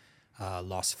and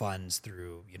lost funds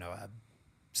through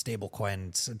stable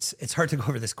coins. It's hard to go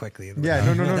over this quickly.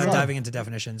 Yeah, no. Diving into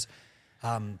definitions,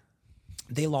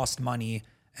 they lost money,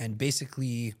 and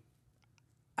basically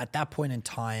at that point in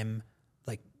time,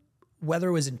 like whether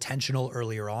it was intentional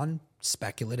earlier on,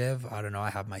 speculative, I don't know. I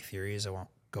have my theories. I won't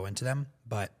go into them,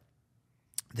 but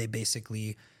they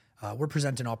basically were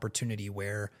presented an opportunity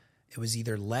where it was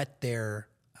either let their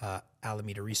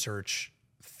Alameda research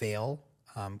fail,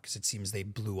 because it seems they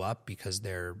blew up because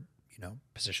their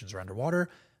positions were underwater,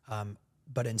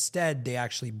 but instead they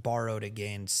actually borrowed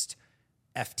against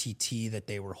FTT that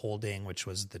they were holding, which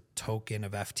was the token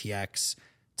of FTX,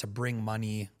 to bring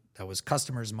money that was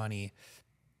customers' money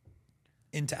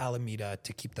into Alameda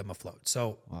to keep them afloat.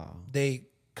 So they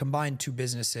combined two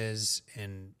businesses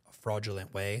in a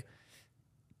fraudulent way,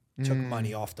 took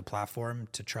money off the platform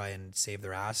to try and save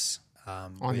their ass.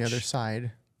 On the other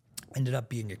side. Ended up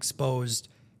being exposed,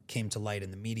 came to light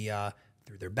in the media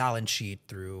through their balance sheet,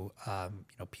 through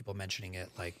people mentioning it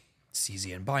like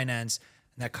CZ and Binance,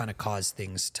 and that kind of caused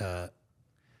things to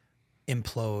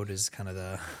implode is kind of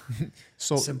the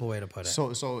simple way to put it.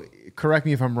 So correct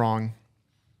me if I'm wrong.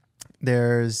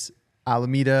 There's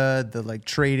Alameda, the like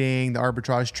trading, the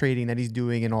arbitrage trading that he's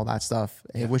doing and all that stuff,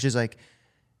 which is like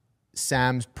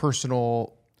Sam's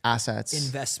personal assets.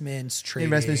 Investments,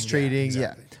 trading.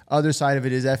 Exactly. Yeah. Other side of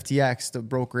it is FTX, the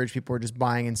brokerage. People are just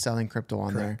buying and selling crypto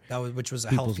on there. Which was a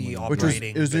healthy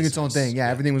operating it was doing its own thing. Yeah,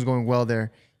 everything was going well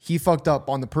there. He fucked up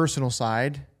on the personal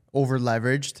side, over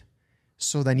leveraged.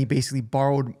 So then he basically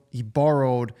borrowed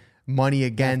money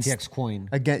against FTX coin.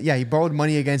 He borrowed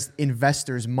money against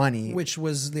investors' money, which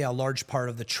was a large part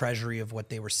of the treasury of what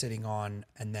they were sitting on,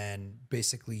 and then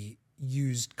basically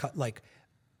used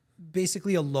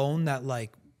basically a loan that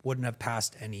wouldn't have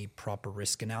passed any proper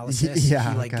risk analysis.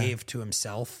 He gave to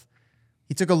himself.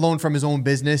 He took a loan from his own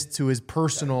business to his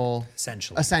personal.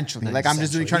 Essentially. Like I'm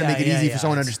just trying to make it easy for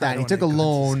someone to understand. He took a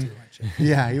loan.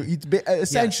 He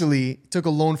essentially took a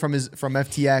loan from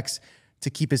FTX to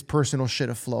keep his personal shit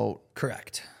afloat.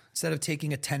 Correct. Instead of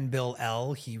taking a 10 bill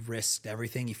L, he risked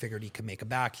everything. He figured he could make it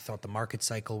back. He thought the market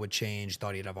cycle would change.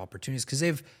 Thought he'd have opportunities because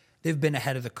they've been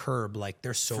ahead of the curve. Like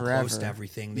they're so close to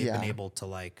everything. They've been able to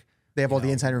They have all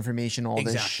the insider information, all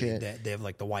this shit. They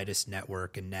have the widest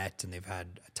network and net, and they've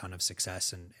had a ton of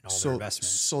success in all their investments.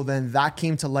 So then that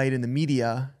came to light in the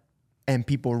media, and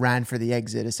people ran for the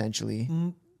exit, essentially.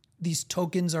 These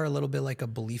tokens are a little bit like a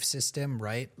belief system,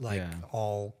 right?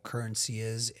 All currency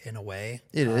is in a way.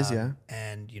 It is, yeah.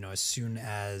 And, as soon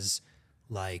as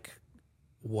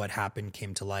what happened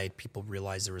came to light, people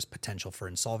realized there was potential for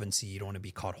insolvency. You don't want to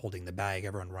be caught holding the bag.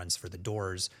 Everyone runs for the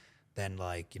doors. Then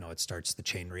it starts the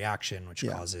chain reaction, which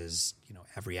causes,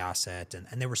 every asset.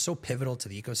 And they were so pivotal to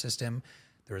the ecosystem.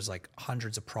 There was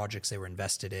hundreds of projects they were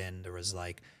invested in. There was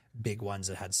big ones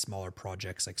that had smaller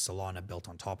projects like Solana built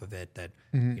on top of it that,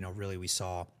 really we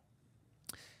saw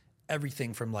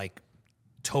everything from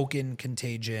token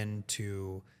contagion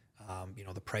to,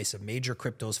 the price of major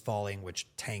cryptos falling, which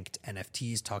tanked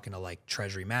NFTs, talking to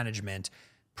treasury management,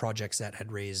 projects that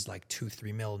had raised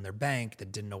 2-3 mil in their bank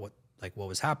that didn't know what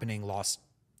was happening, lost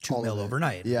 2 mil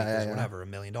overnight. Whatever, $1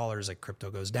 million,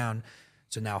 crypto goes down.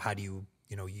 So now how do you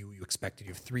expected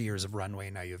you have 3 years of runway.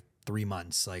 Now you have 3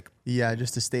 months.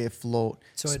 Just to stay afloat.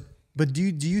 But do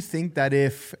you think that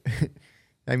if,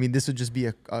 this would just be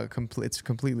it's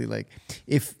completely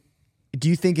do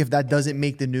you think if that doesn't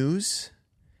make the news,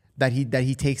 that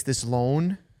he takes this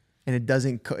loan and it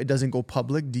doesn't go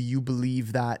public, do you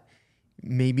believe that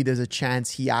maybe there's a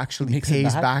chance he actually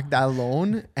pays back that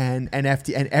loan and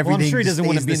everything? Well, I'm sure he doesn't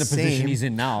want to be in the position he's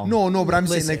in now. No, but I'm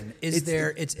saying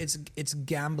it's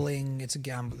gambling. It's a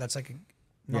gamble. That's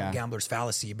not gambler's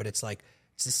fallacy, but it's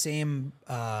it's the same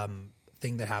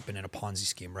thing that happened in a Ponzi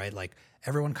scheme, right?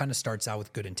 Everyone kind of starts out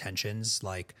with good intentions.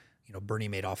 Bernie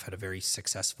Madoff had a very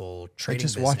successful trading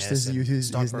business. I just watched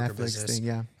his Netflix business. Thing,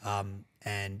 yeah.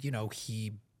 And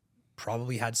he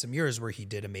probably had some years where he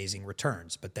did amazing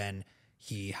returns, but then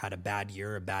he had a bad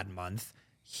year, a bad month.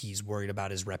 He's worried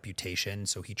about his reputation,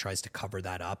 so he tries to cover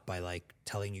that up by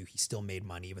telling you he still made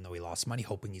money even though he lost money,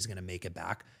 hoping he's going to make it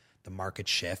back. The market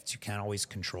shifts. You can't always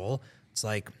control. It's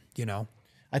I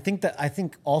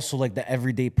think also the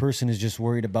everyday person is just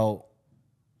worried about,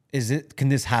 can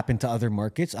this happen to other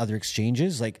markets, other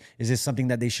exchanges? Is this something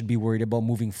that they should be worried about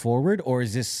moving forward, or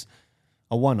is this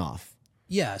a one-off?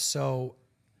 Yeah. So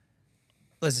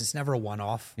listen, it's never a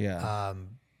one-off. Yeah.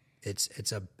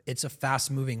 It's a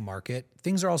fast moving market.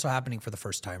 Things are also happening for the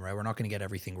first time, right? We're not going to get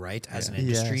everything right as an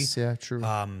industry. Yes, yeah, true.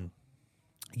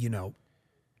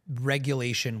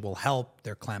 regulation will help.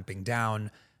 They're clamping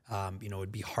down.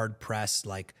 It'd be hard pressed.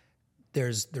 Like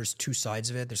there's two sides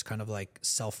of it. There's kind of like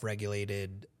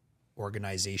self-regulated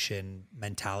organization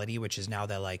mentality, which is now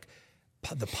that like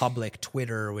the public,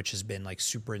 Twitter, which has been like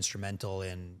super instrumental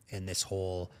in this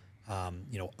whole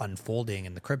unfolding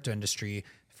in the crypto industry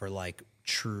for like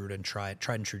tried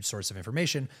and true source of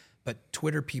information. But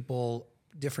Twitter people,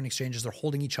 different exchanges, they're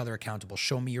holding each other accountable.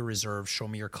 Show me your reserves, show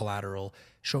me your collateral,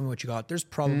 show me what you got. There's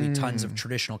probably tons of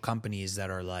traditional companies that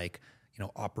are like,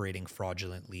 operating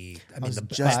fraudulently. I mean,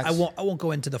 I won't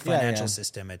go into the financial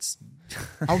system. It's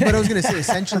but I was going to say,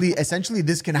 essentially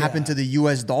this can happen to the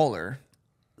US dollar.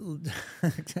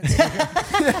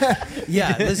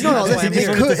 Yeah. Listen,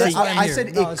 it could. I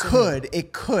said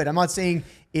it could. I'm not saying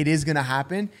it is going to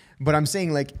happen, but I'm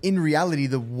saying like in reality,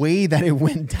 the way that it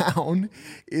went down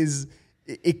is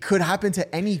it could happen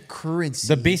to any currency.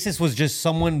 The basis was just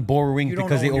someone borrowing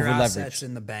because they over leveraged. Assets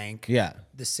in the bank. Yeah.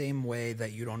 The same way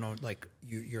that you don't know, like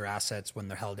your assets when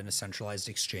they're held in a centralized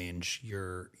exchange,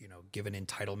 you're given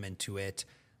entitlement to it.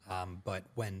 But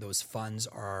when those funds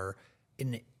are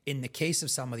in the case of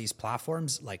some of these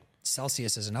platforms, like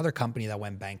Celsius is another company that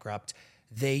went bankrupt.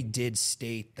 They did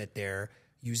state that they're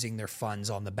using their funds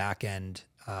on the back end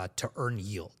to earn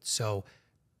yield. So,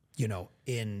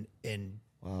 in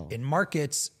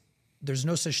markets, there's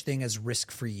no such thing as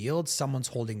risk-free yield. Someone's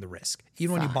holding the risk.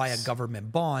 Even when you buy a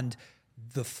government bond,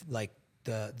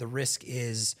 the risk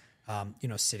is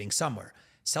sitting somewhere.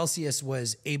 Celsius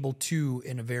was able to,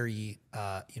 in a very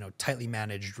tightly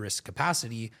managed risk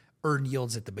capacity, earn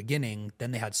yields at the beginning.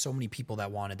 Then they had so many people that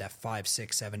wanted that 5,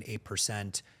 6, 7,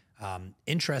 8%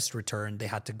 interest return. They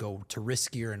had to go to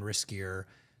riskier and riskier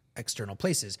external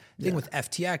places. The thing with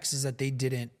FTX is that they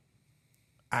didn't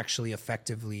actually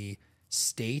effectively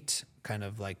state, kind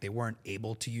of like they weren't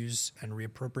able to use and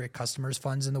reappropriate customers'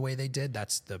 funds in the way they did.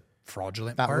 That's the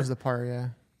fraudulent part. That was the part, yeah.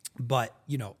 But,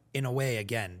 in a way,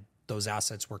 again, those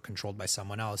assets were controlled by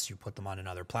someone else. You put them on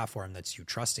another platform, that's you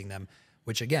trusting them,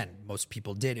 which again, most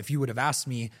people did. If you would have asked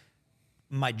me,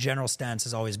 my general stance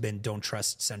has always been don't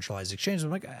trust centralized exchanges.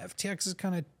 I'm like, FTX is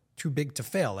kind of too big to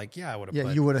fail. Like, I would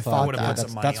have you would have thought that. Put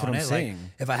some money on it. Saying.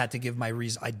 Like, if I had to give my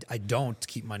reason, I don't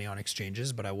keep money on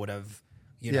exchanges, but I would have,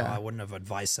 I wouldn't have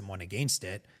advised someone against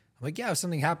it. I'm like, if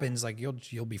something happens, like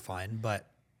you'll be fine. But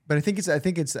I think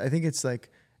it's like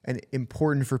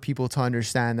important for people to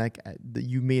understand, like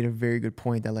you made a very good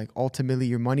point that like ultimately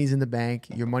your money's in the bank,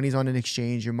 your money's on an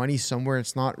exchange, your money's somewhere.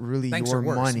 It's not really banks your are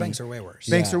worse. money. Banks are way worse.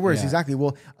 Banks are worse. Exactly.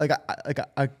 Well, like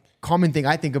a common thing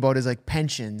I think about is like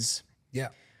pensions. Yeah.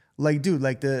 Like, dude,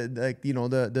 like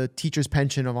the teacher's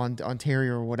pension of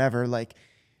Ontario or whatever, like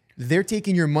they're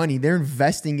taking your money, they're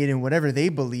investing it in whatever they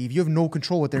believe. You have no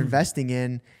control what they're investing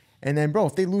in. And then, bro,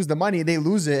 if they lose the money, they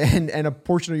lose it, and a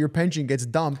portion of your pension gets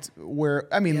dumped.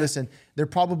 Listen, they're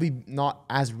probably not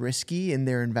as risky in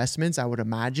their investments, I would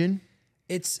imagine.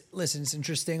 It's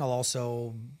interesting.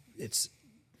 It's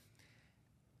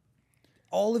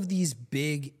all of these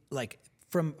big, like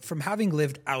from having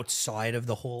lived outside of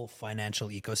the whole financial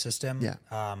ecosystem,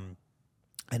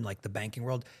 and like the banking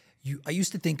world, I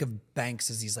used to think of banks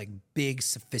as these like big,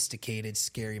 sophisticated,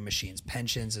 scary machines.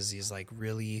 Pensions as these like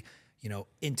really,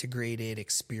 integrated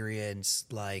experience,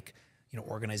 like,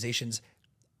 organizations.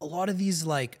 A lot of these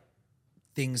like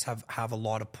things have a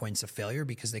lot of points of failure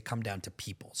because they come down to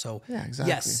people. So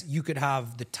yes, you could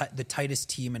have the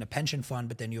tightest team in a pension fund,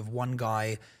 but then you have one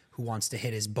guy who wants to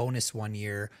hit his bonus one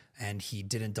year and he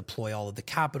didn't deploy all of the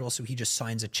capital. So he just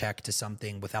signs a check to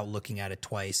something without looking at it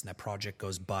twice. And that project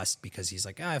goes bust because he's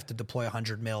like, I have to deploy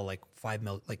 100 mil, like 5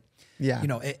 mil. Like,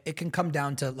 it can come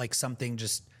down to like something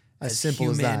just as simple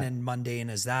human as and mundane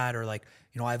as that, or like,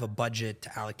 I have a budget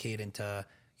to allocate into,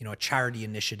 a charity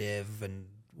initiative and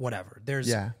whatever.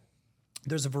 There's a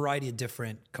variety of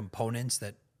different components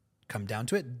that come down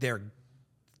to it.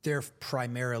 They're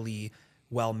primarily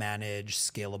well managed,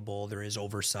 scalable. There is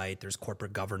oversight. There's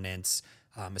corporate governance,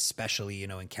 especially,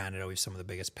 in Canada, we have some of the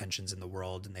biggest pensions in the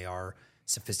world, and they are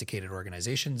sophisticated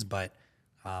organizations, but,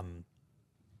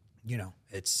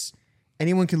 it's,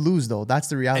 anyone can lose, though. That's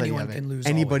the reality anyone of it. Can lose.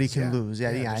 Anybody always, can lose.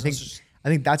 Yeah. I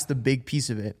think that's the big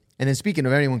piece of it. And then speaking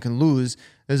of anyone can lose,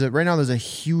 right now there's a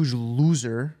huge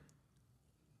loser.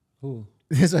 Who?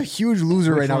 There's a huge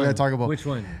loser right now we're gonna talk about. Which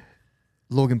one?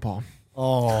 Logan Paul.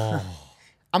 Oh.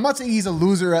 I'm not saying he's a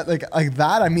loser at like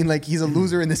that. I mean, like he's a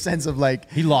loser in the sense of like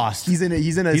he lost. He's in a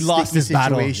he lost his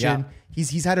situation. Battle. Yeah.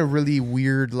 He's had a really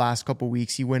weird last couple of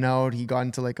weeks. He went out. He got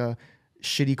into like a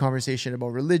shitty conversation about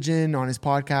religion on his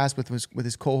podcast with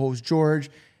his co-host George,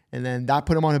 and then that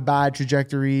put him on a bad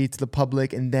trajectory to the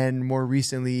public. And then more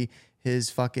recently, his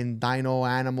fucking dino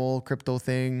animal crypto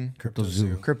thing.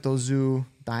 Cryptozoo.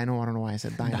 Dino. I don't know why I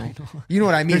said dino. You know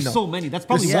what I mean? There's though. so many. That's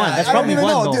probably There's- one. yeah, That's I don't probably even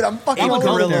one. know, though. dude. I'm fucking Ape all over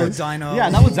Gorilla, this. Dino. Yeah,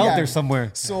 that one's Yeah. out there somewhere.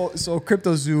 So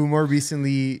Cryptozoo more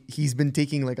recently, he's been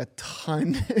taking like a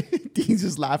ton. Dean's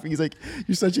just laughing. He's like,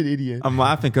 "You're such an idiot." I'm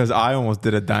laughing because I almost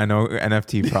did a dino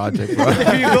NFT project, bro.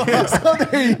 There you go. So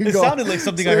there you It go. sounded like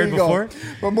something I There heard you go. before.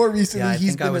 But more recently, Yeah, I he's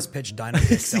think been I was pitched Dino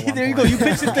Dicks at one There you point. go. You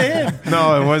pitched it to him.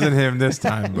 No, it wasn't him this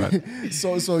time, but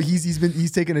so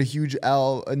he's taken a huge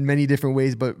L in many different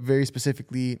ways, but very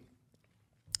specifically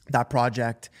that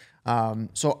project.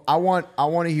 So I want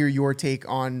to hear your take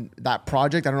on that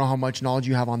project. I don't know how much knowledge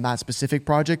you have on that specific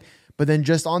project, but then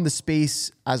just on the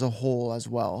space as a whole as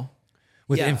well.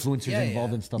 With Yeah. influencers Yeah,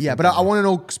 involved yeah. and stuff. Yeah, like but that. I want to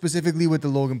know specifically with the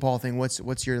Logan Paul thing.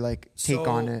 What's your like take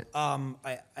on it?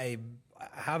 I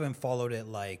haven't followed it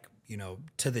like,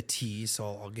 to the T,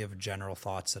 so I'll give general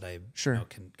thoughts that I Sure.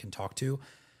 can talk to.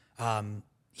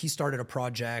 He started a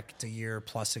project a year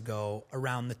plus ago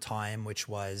around the time, which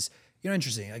was,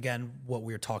 interesting. Again, what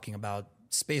we were talking about,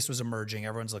 space was emerging.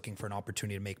 Everyone's looking for an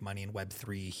opportunity to make money in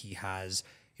Web3. He has,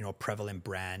 a prevalent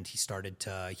brand. He started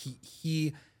to,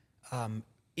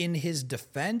 in his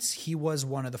defense, he was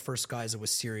one of the first guys that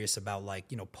was serious about like,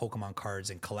 Pokemon cards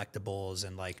and collectibles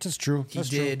and like. That's true. He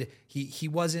did. He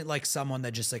wasn't like someone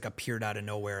that just like appeared out of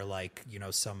nowhere, like,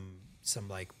 some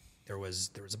like there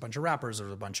was a bunch of rappers, there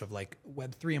was a bunch of like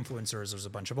Web3 influencers, there was a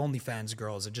bunch of OnlyFans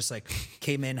girls that just like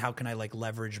came in. How can I like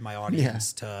leverage my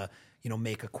audience to,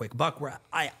 make a quick buck? Where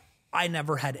I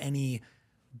never had any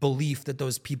belief that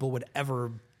those people would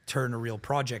ever turn a real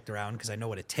project around because I know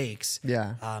what it takes.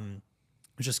 Yeah.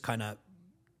 Just kind of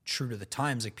true to the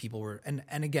times. Like people were, and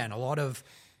again, a lot of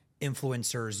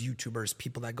influencers, YouTubers,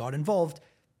 people that got involved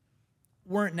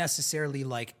weren't necessarily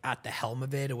like at the helm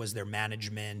of it. It was their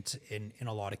management. In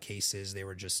a lot of cases, they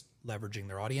were just leveraging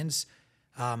their audience.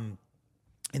 In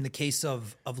the case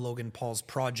of Logan Paul's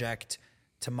project,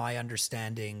 to my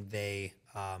understanding, they,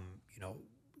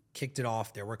 kicked it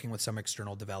off. They're working with some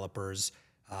external developers.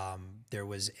 There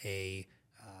was a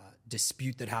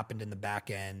dispute that happened in the back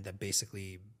end that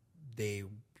basically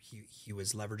he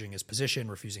was leveraging his position,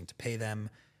 refusing to pay them.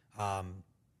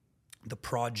 The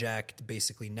project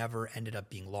basically never ended up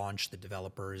being launched. The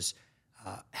developers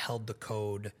held the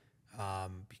code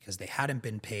because they hadn't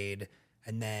been paid.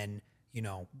 And then,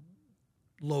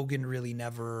 Logan really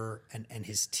never, and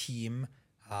his team,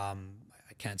 I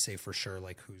can't say for sure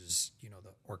like who's, the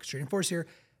orchestrating force here,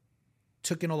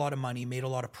 took in a lot of money, made a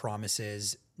lot of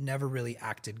promises, never really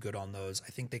acted good on those.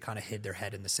 I think they kind of hid their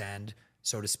head in the sand,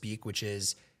 so to speak, which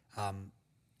is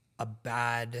a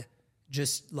bad,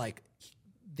 just like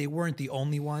they weren't the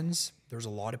only ones. There's a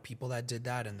lot of people that did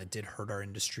that and that did hurt our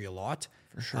industry a lot.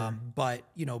 For sure. But,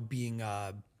 being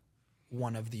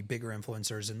one of the bigger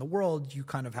influencers in the world, you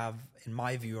kind of have, in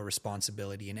my view, a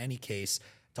responsibility in any case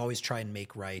to always try and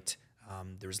make right.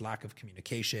 There was lack of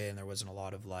communication. There wasn't a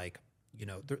lot of like,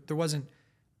 there wasn't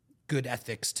good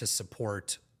ethics to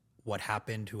support what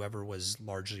happened. Whoever was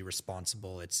largely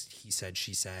responsible, it's he said,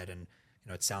 she said, and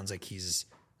it sounds like his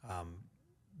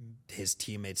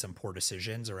team made some poor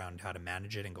decisions around how to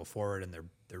manage it and go forward, and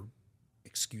their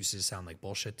excuses sound like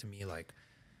bullshit to me. Like,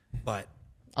 but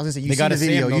I was gonna say, They you've seen gotta the say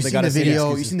video. him, though. You've They seen the gotta say video.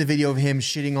 excuses. You've seen the video of him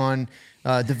shitting on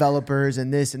developers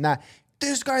and this and that.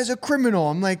 This guy's a criminal.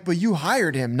 I'm like, but you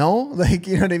hired him, no? Like,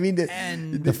 you know what I mean?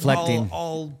 and Deflecting.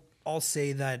 I'll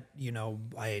say that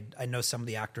I know some of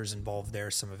the actors involved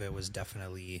there. Some of it was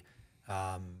definitely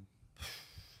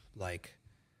like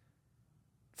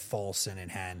false and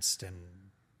enhanced, and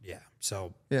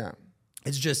so Yeah.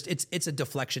 it's just it's a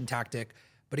deflection tactic.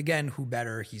 But again, who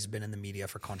better? He's been in the media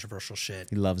for controversial shit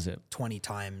He loves it. 20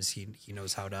 times. He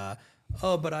knows how to.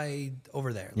 Oh, but I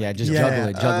over there. Yeah, Like, just juggle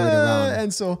it around.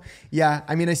 And so, yeah,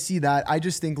 I mean, I see that. I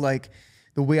just think like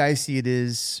the way I see it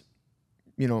is,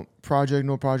 project,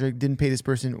 no project, didn't pay this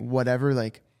person, whatever.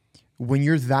 Like when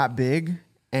you're that big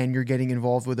and you're getting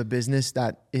involved with a business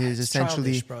that is it's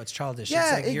essentially, childish, bro. It's childish.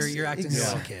 Yeah, it's like you're acting like a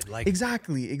little kid. Like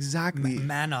exactly.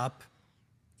 man up.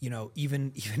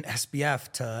 Even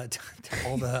SBF to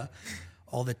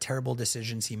all the terrible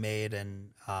decisions he made, and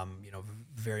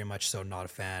very much so not a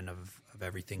fan of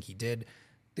everything he did.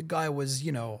 The guy was,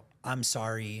 I'm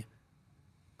sorry,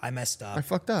 I messed up. I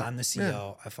fucked up. I'm the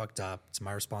CEO. I fucked up. It's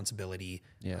my responsibility.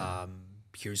 Yeah.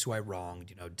 Here's who I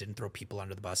wronged. Didn't throw people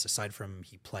under the bus. Aside from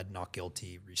he pled not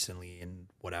guilty recently and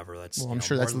whatever. That's Well, I'm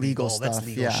sure that's legal That's stuff.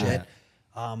 legal Yeah.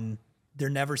 shit. There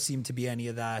never seemed to be any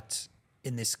of that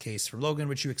in this case from Logan,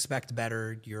 which you expect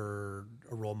better. You're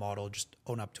a role model. Just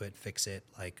own up to it, fix it.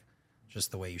 Like,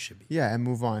 just the way you should be. Yeah, and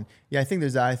move on. Yeah, I think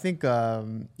there's that. I think,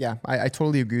 I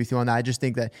totally agree with you on that. I just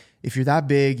think that if you're that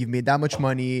big, you've made that much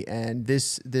money, and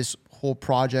this whole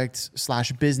project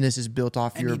 / business is built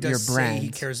off And your he does brand. say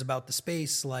he cares about the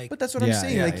space. Like, But that's what I'm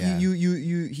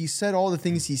saying. He said all the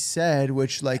things he said,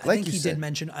 which I think you he said, did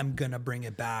mention I'm gonna bring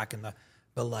it back,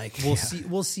 but like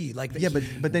we'll see. Like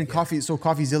but then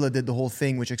CoffeeZilla did the whole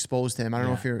thing, which exposed him. I don't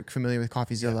know if you're familiar with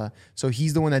CoffeeZilla. Yeah. So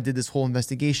he's the one that did this whole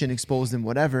investigation, exposed him,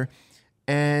 whatever.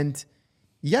 And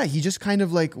yeah, he just kind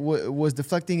of like was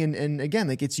deflecting. And again,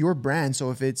 like it's your brand.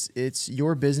 So if it's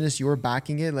your business, you're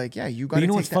backing it. Like, yeah, you got to. You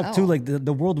know what's fucked too? Like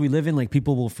the world we live in, like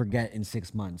people will forget in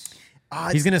 6 months.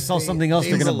 He's gonna sell something else.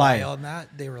 They're gonna buy it.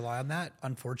 They rely on that.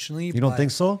 Unfortunately, you don't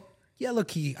think so? Yeah,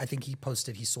 look, I think he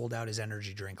posted he sold out his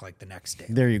energy drink like the next day.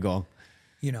 There you go.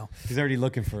 You know, he's already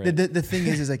looking for it. The thing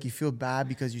is like you feel bad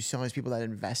because you see all these people that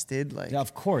invested. Like, yeah,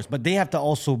 of course, but they have to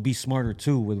also be smarter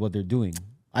too with what they're doing.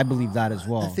 I believe that as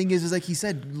well. The thing is like he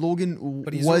said, Logan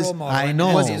but he's was. a role model. I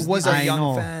know. Was a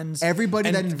young fans. Everybody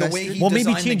and that invested. The way he well,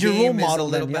 maybe change your role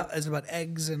model. Is about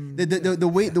eggs and the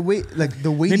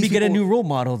way. Maybe get a new role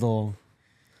model though.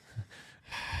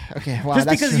 Okay, wow, just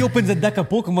because he opens a deck of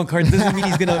Pokemon cards doesn't mean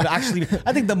he's gonna actually.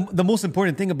 I think the most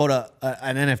important thing about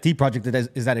an NFT project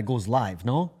is that it goes live.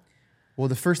 No. Well,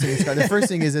 the first thing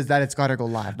is that it's got to go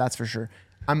live. That's for sure.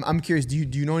 I'm curious. Do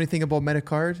you know anything about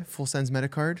Metacard? Full Send's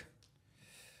Metacard?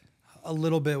 A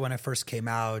little bit when I first came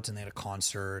out, and they had a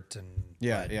concert, and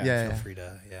feel free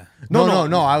to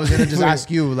No. I was gonna just ask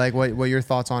you like what your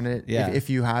thoughts on it. Yeah. If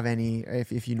you have any,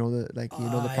 if you know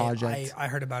the project. I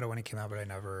heard about it when it came out, but I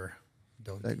never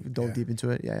dove deep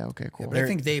into it. Yeah. Okay. Cool. Yeah, but I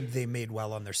think they made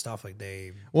well on their stuff. Like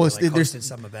they hosted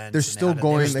some events. They're still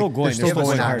going. They're still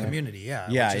going hard. Community,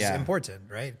 which is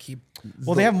important, right?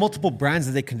 Well, they have multiple brands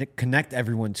that they connect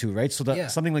everyone to, right? So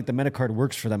something like the Metacard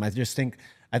works for them. I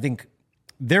think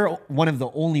they're one of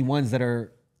the only ones that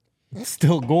are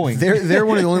still going. They're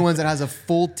one of the only ones that has a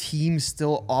full team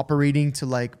still operating to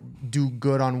like do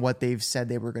good on what they've said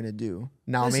they were going to do.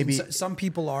 Now, maybe some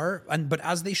people are, but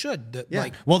as they should.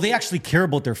 Like, well, they actually care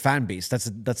about their fan base.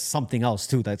 That's something else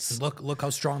too. That's look how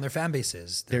strong their fan base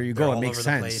is. There you go. It makes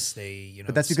sense.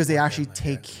 But that's because they actually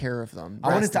take care of them. I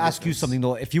wanted to ask you something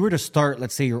though. If you were to start,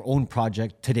 let's say, your own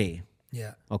project today.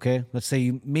 Yeah. Okay. Let's say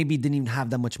you maybe didn't even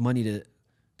have that much money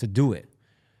to do it.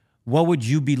 What would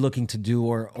you be looking to do,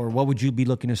 or what would you be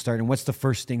looking to start? And what's the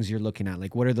first things you're looking at?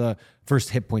 Like, what are the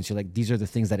first hit points? You're like, these are the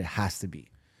things that it has to be.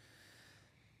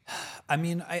 I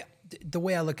mean, the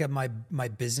way I look at my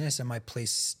business and my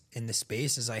place in the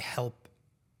space is I help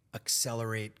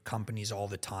accelerate companies all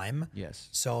the time. Yes.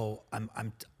 So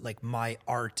I'm like, my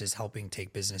art is helping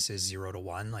take businesses 0 to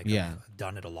 1. Like, I've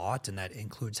done it a lot, and that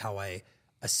includes how I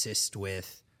assist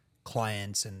with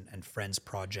clients and friends'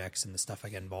 projects and the stuff I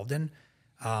get involved in.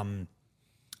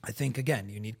 I think, again,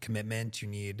 you need commitment, you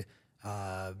need,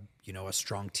 a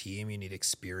strong team, you need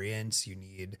experience, you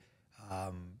need,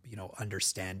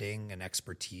 understanding and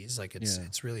expertise. Like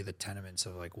it's really the tenements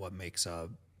of like what makes a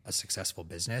successful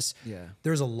business. Yeah.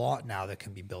 There's a lot now that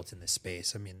can be built in this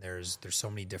space. I mean, there's so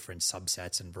many different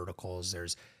subsets and verticals.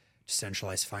 There's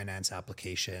decentralized finance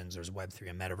applications, there's Web3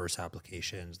 and Metaverse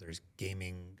applications, there's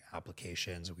gaming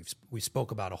applications. We spoke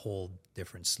about a whole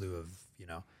different slew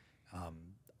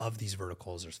of these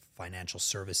verticals. There's financial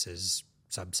services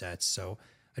subsets. So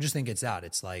I just think it's that.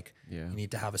 It's like you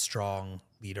need to have a strong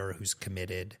leader who's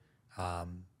committed,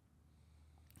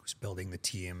 who's building the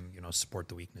team, support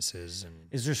the weaknesses. And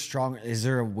is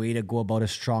there a way to go about a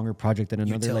stronger project than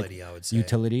another? Utility, I would say.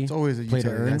 Utility? It's always a play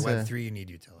utility. to earn. In Web3, you need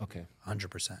utility. Okay.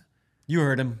 100%. You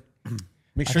heard him.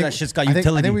 Make sure that shit's got I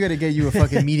utility. think we got to get you a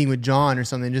fucking meeting with John or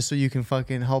something, just so you can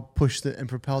fucking help push and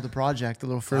propel the project a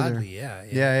little further. Gladly,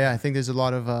 yeah. I think there's a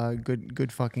lot of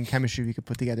good fucking chemistry we could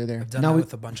put together there. I've done that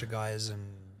with a bunch of guys,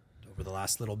 and over the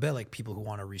last little bit, like people who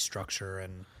want to restructure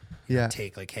and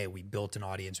take like, hey, we built an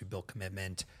audience, we built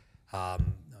commitment. I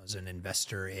was an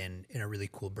investor in a really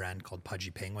cool brand called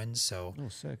Pudgy Penguins. So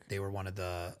sick. They were one of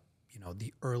the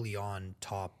the early on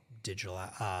top digital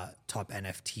top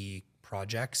NFT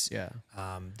projects. Yeah.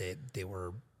 They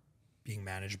were being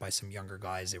managed by some younger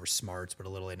guys. They were smart but a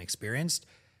little inexperienced.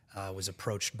 Was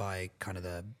approached by kind of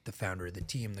the founder of the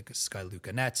team, this guy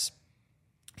Luca Netz.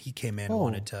 He came in,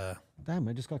 wanted to. Damn,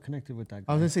 I just got connected with that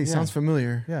guy. I was gonna say, sounds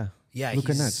familiar. Yeah,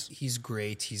 Luca Netz. He's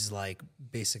great. He's like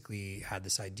basically had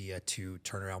this idea to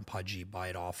turn around Pudgy, buy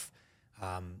it off,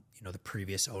 the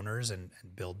previous owners, and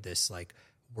build this like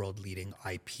world-leading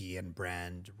IP and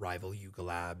brand, rival Yuga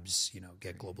Labs,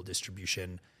 get global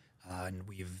distribution. And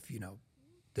we've,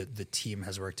 the team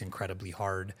has worked incredibly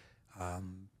hard.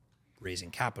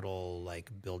 raising capital,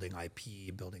 like building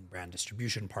IP, building brand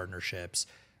distribution partnerships,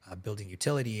 building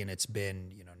utility. And it's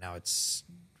been, now it's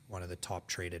one of the top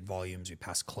traded volumes. We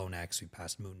passed Clonex, we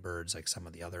passed Moonbirds, like some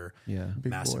of the other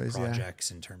massive boys,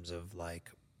 projects in terms of like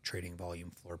trading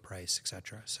volume, floor price,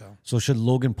 etc. So should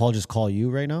Logan Paul just call you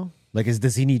right now? Like,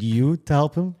 does he need you to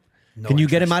help him? No Can you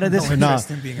get him out of this or not?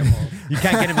 In being involved. You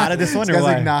can't get him out of this one, or This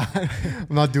what? guy's like, nah,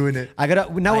 I'm not doing it. We're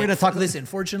gonna talk. Listen,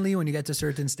 fortunately, when you get to a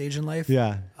certain stage in life,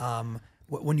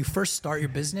 when you first start your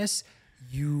business,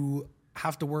 you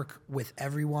have to work with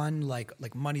everyone. Like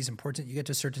money's important. You get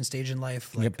to a certain stage in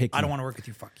life, like picky. I don't want to work with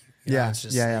you. Fuck you. You know, Yeah, it's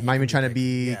just, I'm not even trying to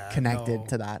be Yeah, connected no.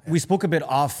 to that. We spoke a bit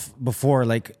off before,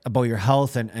 like about your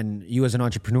health and you as an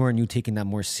entrepreneur and you taking that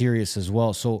more serious as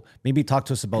well. So maybe talk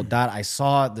to us about that. I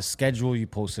saw the schedule you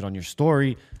posted on your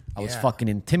story. I was fucking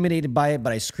intimidated by it,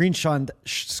 but I screenshot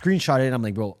it and I'm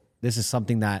like, bro, this is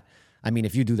something that, I mean,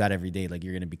 if you do that every day, like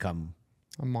you're going to become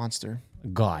A monster.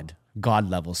 God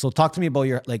level. So talk to me about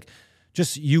your, like,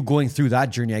 just you going through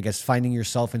that journey, I guess, finding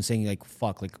yourself and saying like,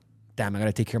 fuck, like, damn, I got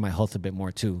to take care of my health a bit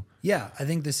more too. Yeah, I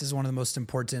think this is one of the most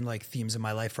important like themes in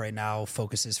my life right now,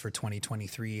 focuses for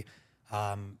 2023.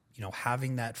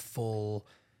 Having that full,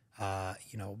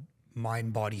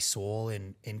 mind, body, soul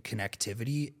in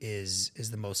connectivity is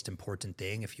the most important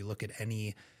thing. If you look at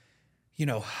any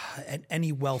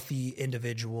wealthy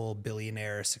individual,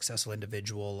 billionaire, successful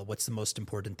individual, what's the most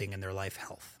important thing in their life?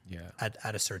 Health. Yeah.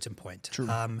 At a certain point. True.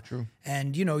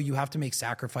 And you have to make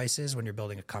sacrifices when you're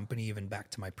building a company. Even back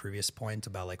to my previous point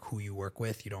about like who you work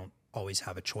with, you don't always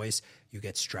have a choice. You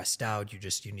get stressed out.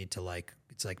 You need to like,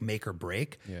 it's like make or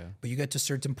break. Yeah. But you get to a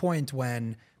certain point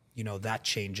when that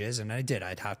changes. And I did.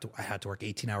 I had to work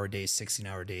 18-hour days,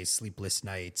 16-hour days, sleepless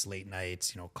nights, late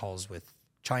nights, calls with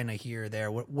China here,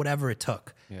 there, whatever it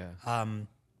took. Yeah.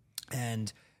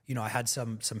 And I had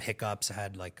some hiccups. I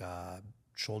had like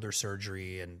shoulder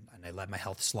surgery and I let my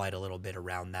health slide a little bit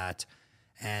around that,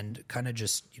 and kind of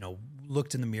just,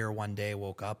 looked in the mirror one day,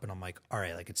 woke up and I'm like, all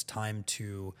right, like it's time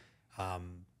to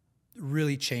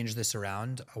really change this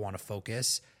around. I want to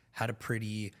focus. Had a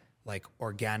pretty like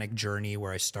organic journey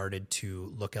where I started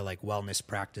to look at like wellness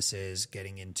practices,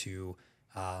 getting into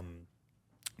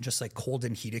just like cold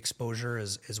and heat exposure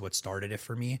is what started it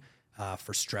for me,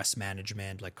 for stress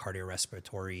management, like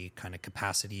cardiorespiratory kind of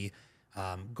capacity,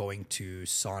 going to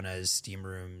saunas, steam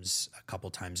rooms a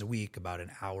couple times a week, about an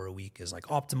hour a week is like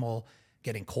optimal,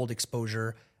 getting cold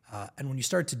exposure. And when you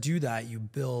start to do that, you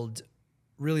build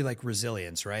really like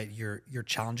resilience, right? You're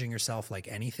challenging yourself like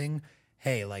anything.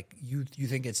 Hey, like you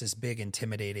think it's this big,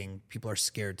 intimidating, people are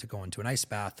scared to go into an ice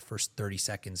bath. The first 30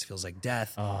 seconds feels like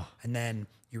death. And then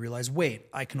you realize, wait,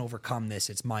 I can overcome this.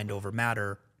 It's mind over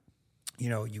matter.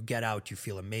 You get out, you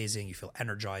feel amazing, you feel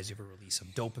energized, you have a release of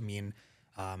dopamine,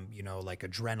 like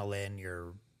adrenaline,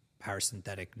 your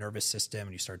parasympathetic nervous system,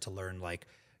 and you start to learn like,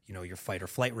 your fight or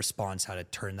flight response, how to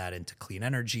turn that into clean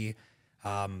energy.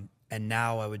 And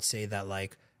now I would say that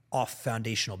like off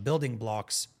foundational building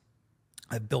blocks,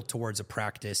 I've built towards a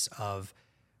practice of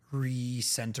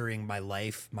recentering my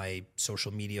life, my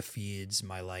social media feeds,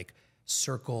 my like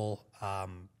circle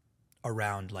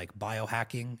around like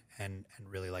biohacking and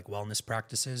really like wellness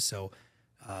practices. So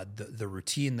the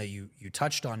routine that you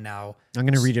touched on now. I'm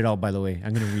going to read it out, by the way.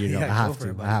 I'm going to read it out. I have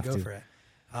to. I have to. Go for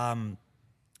it.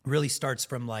 Really starts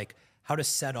from like how to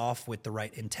set off with the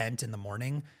right intent in the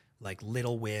morning, like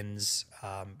little wins,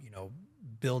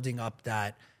 building up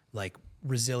that like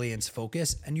resilience,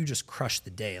 focus, and you just crush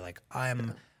the day. Like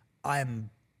I'm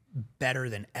better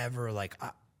than ever. Like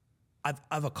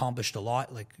I've accomplished a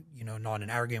lot, like, not in an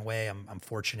arrogant way. I'm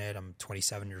fortunate. I'm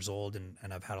 27 years old and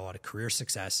I've had a lot of career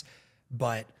success,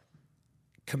 but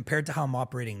compared to how I'm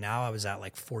operating now, I was at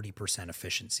like 40%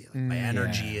 efficiency. Like my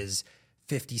energy is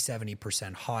 50,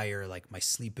 70% higher. Like my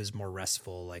sleep is more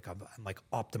restful. Like I'm like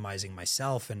optimizing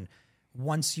myself. And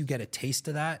once you get a taste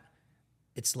of that,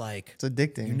 it's like, it's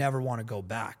addicting. You never want to go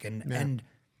back. And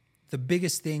the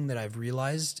biggest thing that I've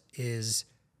realized is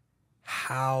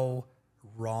how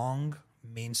wrong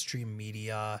mainstream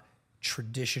media,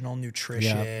 traditional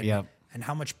nutrition, and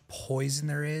how much poison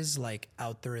there is like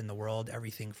out there in the world.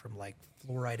 Everything from like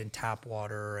fluoride in tap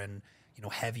water and,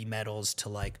 heavy metals to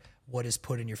like what is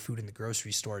put in your food in the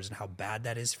grocery stores and how bad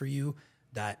that is for you,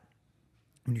 that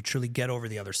when you truly get over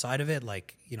the other side of it,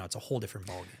 like, it's a whole different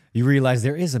ballgame. You realize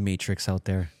there is a matrix out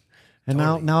there. And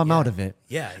Totally. now I'm out of it.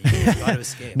 Yeah, you got to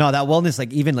escape. No, that wellness,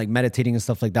 like even like meditating and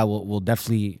stuff like that will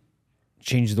definitely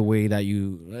change the way that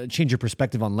you change your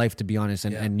perspective on life, to be honest,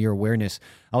 and your awareness.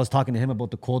 I was talking to him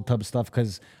about the cold tub stuff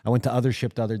because I went to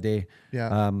Othership the other day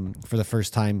for the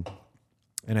first time,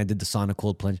 and I did the sauna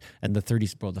cold plunge, and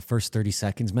the first 30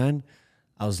 seconds, man,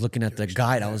 I was looking at the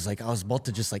guide. I was about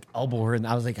to just like elbow her, and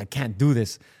I was like, I can't do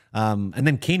this. And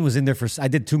then Kane was in there I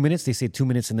did 2 minutes. They say 2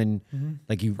 minutes, and then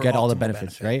like you get all the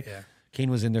benefits, right? Yeah. Kane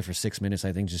was in there for 6 minutes,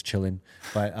 I think, just chilling.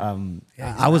 But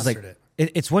I was like,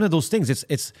 it's one of those things.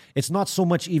 It's not so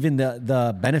much even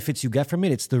the benefits you get from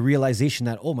it. It's the realization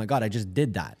that, oh my God, I just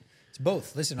did that. It's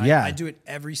both. Listen, I do it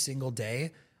every single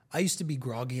day. I used to be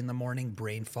groggy in the morning,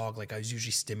 brain fog. Like I was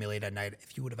usually stimulated at night.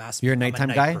 If you would have asked me, you're a nighttime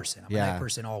guy? Person. I'm a night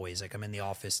person always. Like I'm in the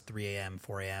office 3 a.m.,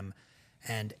 4 a.m.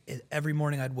 And every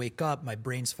morning I'd wake up, my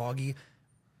brain's foggy.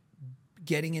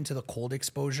 Getting into the cold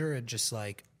exposure and just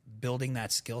like building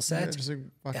that skill set,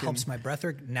 it helps my breath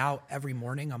work. Now every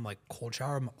morning I'm like cold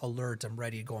shower, I'm alert, I'm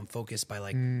ready to go and focus by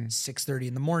like 6:30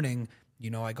 in the morning. You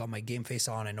know, I got my game face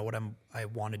on. I know what I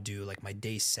want to do. Like my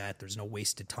day's set. There's no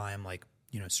wasted time. Like,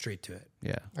 you know, straight to it.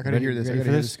 Yeah. I gotta hear this. I gotta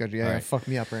hear this schedule. Yeah, fuck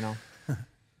me up right now.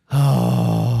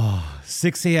 Oh,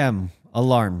 6 a.m.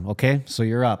 alarm. Okay. So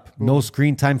you're up. Ooh. No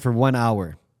screen time for 1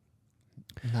 hour.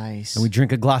 Nice. And we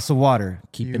drink a glass of water.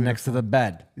 Keep it next to the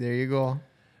bed. There you go.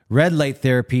 Red light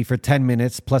therapy for 10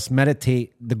 minutes plus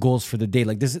meditate the goals for the day.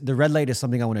 Like the red light is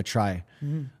something I want to try.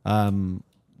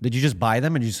 Did you just buy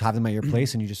them and you just have them at your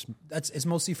place and you just... It's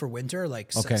mostly for winter.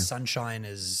 Like sunshine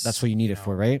is... That's what you need it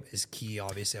for, right? Is key,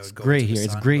 obviously. I would go great here.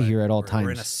 It's great here at all times.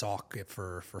 We're in a sock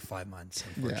for 5 months,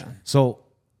 unfortunately. Yeah.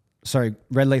 So,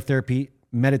 red light therapy,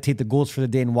 meditate the goals for the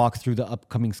day and walk through the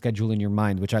upcoming schedule in your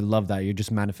mind, which I love that. You're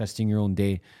just manifesting your own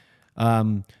day.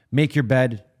 Make your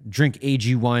bed, drink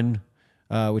AG1,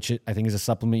 which I think is a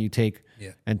supplement you take,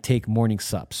 and take morning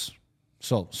sups.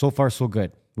 So far, so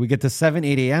good. We get to 7 to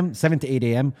 8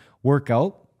 a.m.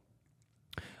 workout.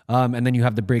 And then you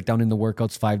have the breakdown in the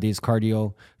workouts, 5 days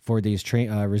cardio, 4 days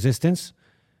resistance.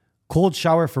 Cold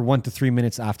shower for 1 to 3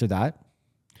 minutes after that.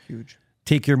 Huge.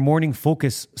 Take your morning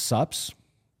focus sups.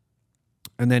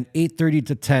 And then 8:30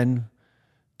 to 10,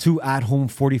 2 at-home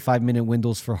 45-minute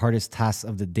windows for hardest tasks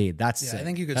of the day. That's it. I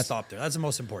think you could stop there. That's the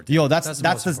most important. Yo,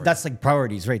 that's like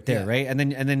priorities right there, right? And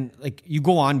then like you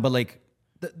go on, but like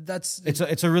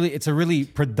it's a really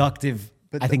productive.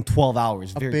 I think 12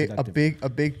 hours. A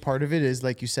big part of it is,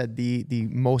 like you said, the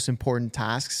most important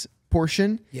tasks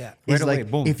portion. Yeah, is right away,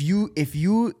 like boom. If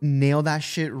you nail that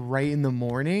shit right in the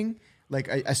morning. Like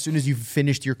as soon as you've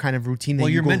finished your kind of routine, then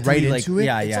you go right into it.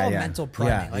 It's all mental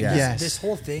priming. This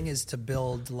whole thing is to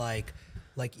build like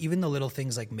even the little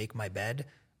things like make my bed.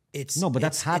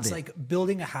 That's habit. It's like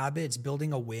building a habit. It's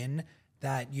building a win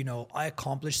that, you know, I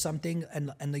accomplished something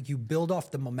and like you build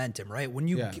off the momentum, right? When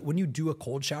you do a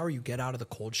cold shower, you get out of the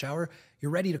cold shower,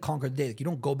 you're ready to conquer the day. Like you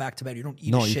don't go back to bed, you don't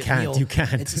eat a shit meal. You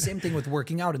can't. It's the same thing with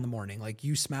working out in the morning. Like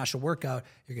you smash a workout,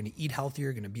 you're going to eat healthier,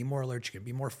 you're going to be more alert, you're going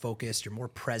to be more focused, you're more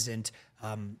present.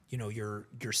 You know, you're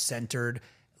centered.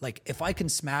 Like if I can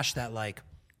smash that, like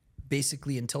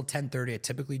basically until 10:30, I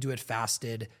typically do it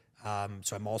fasted.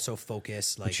 So I'm also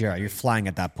focused. Like you're flying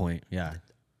at that point. Yeah.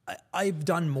 I've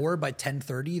done more by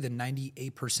 10:30 than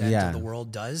 98% of the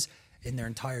world does in their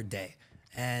entire day.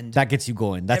 And that gets you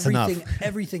going. That's enough.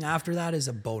 Everything after that is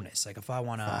a bonus. Like if I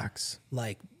want to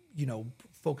like, you know,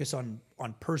 focus on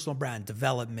personal brand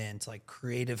development, like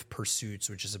creative pursuits,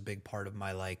 which is a big part of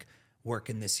my like work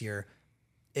in this year.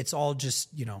 It's all just,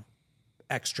 you know,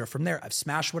 extra from there. I've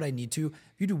smashed what I need to.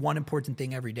 If you do one important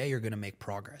thing every day, you're going to make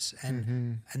progress.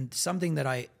 And something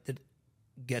that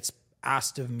gets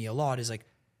asked of me a lot is like,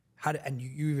 and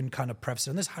you even kind of preface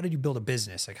on this, how did you build a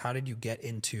business? Like, how did you get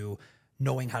into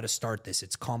knowing how to start this?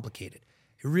 It's complicated.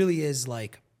 It really is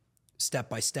like step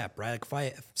by step, right?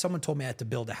 Like if someone told me I had to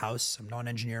build a house, I'm not an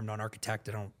engineer, I'm not an architect,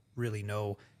 I don't really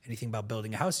know anything about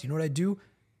building a house. You know what I do?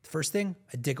 The first thing,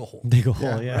 I dig a hole.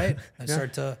 Right? I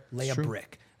start to lay a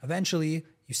brick. Eventually,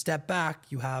 you step back,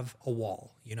 you have a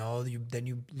wall. You know, you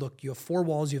have 4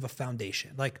 walls, you have a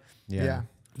foundation. Like,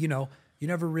 you know, you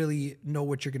never really know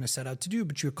what you're going to set out to do,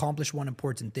 but you accomplish one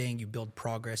important thing, you build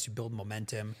progress, you build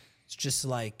momentum. It's just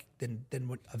like, then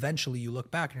eventually you look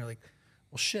back and you're like,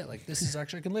 well, shit, like this is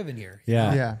actually, I can live in here.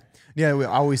 Yeah. We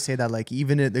always say that, like,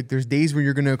 even like there's days where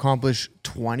you're going to accomplish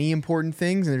 20 important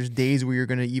things and there's days where you're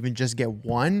going to even just get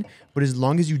one. But as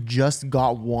long as you just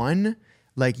got one,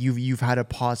 like you've had a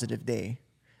positive day.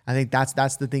 I think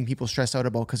that's the thing people stress out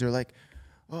about because they're like,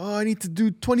 oh, I need to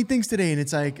do 20 things today. And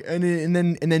it's like, and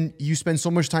then you spend so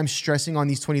much time stressing on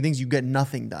these 20 things, you get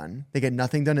nothing done. They get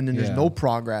nothing done. And then there's no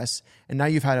progress. And now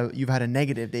you've had a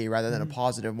negative day rather than a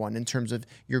positive one in terms of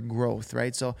your growth.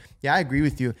 Right. So yeah, I agree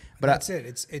with you, but that's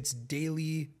it. It's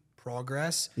daily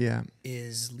progress. Yeah.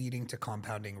 Is leading to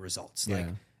compounding results. Like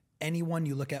anyone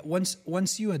you look at,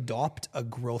 once you adopt a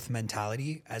growth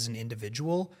mentality as an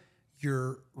individual,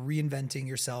 you're reinventing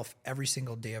yourself every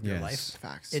single day of your life.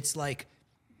 Facts. It's like,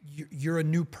 you're a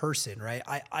new person, right?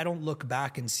 I don't look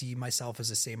back and see myself as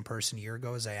the same person a year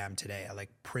ago as I am today. I like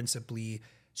principally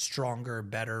stronger,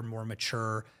 better, more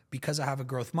mature. Because I have a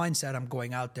growth mindset, I'm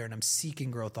going out there and I'm seeking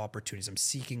growth opportunities. I'm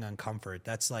seeking uncomfort.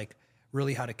 That's like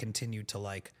really how to continue to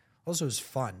like, also it's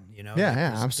fun, you know? Yeah, like yeah,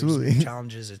 there's absolutely. new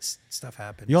challenges, stuff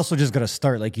happens. You also just got to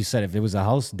start. Like you said, if it was a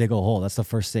house, dig a hole. That's the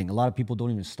first thing. A lot of people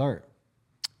don't even start.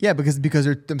 Yeah, because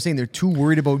I'm saying they're too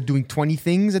worried about doing 20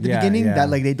 things at the beginning that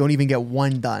like they don't even get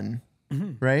one done,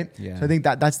 right? Yeah. So I think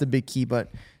that's the big key.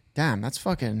 But damn, that's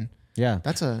fucking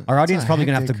Our audience probably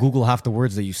gonna have to Google half the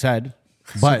words that you said,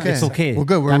 but it's okay. Well,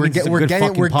 good. We're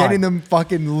getting them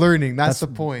fucking learning. That's the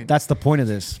point. That's the point of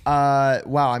this.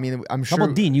 Wow. I mean, I'm sure. How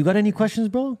about Dean? You got any questions,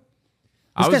 bro?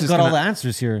 This guy's got all the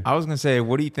answers here. I was gonna say,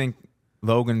 what do you think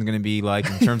Logan's going to be like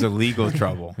in terms of legal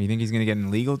trouble? You think he's going to get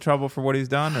in legal trouble for what he's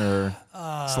done, or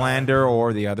slander,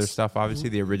 or the other stuff, obviously,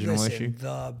 the original issue?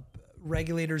 The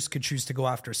regulators could choose to go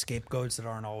after scapegoats that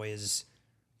aren't always,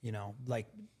 you know, like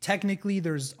technically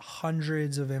there's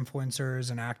hundreds of influencers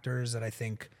and actors that I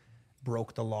think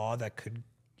broke the law that could,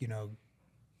 you know,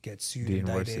 get sued,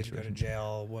 indicted, go to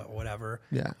jail, whatever.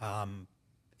 Yeah.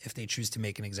 If they choose to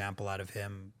make an example out of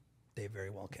him, they very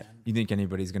well can. You think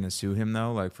anybody's going to sue him,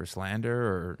 though, like for slander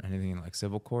or anything in like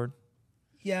civil court?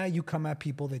 Yeah, you come at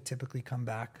people, they typically come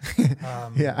back.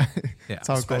 Yeah. That's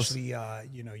how it goes. Especially,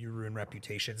 you know, you ruin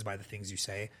reputations by the things you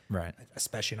say. Right.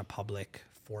 Especially in a public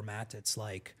format. It's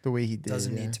like... The way he did,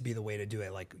 doesn't need to be the way to do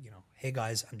it. Like, you know, hey,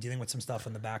 guys, I'm dealing with some stuff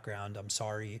in the background. I'm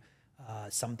sorry.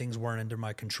 Some things weren't under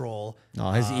my control.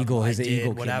 Oh, his ego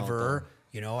came whatever. out,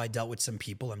 you know, I dealt with some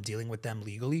people. I'm dealing with them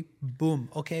legally. Boom.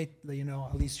 Okay. You know,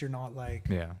 at least you're not like...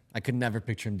 Yeah. I could never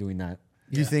picture him doing that.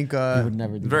 Do you think... He would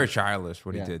never do Very that. childish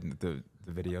what he did in the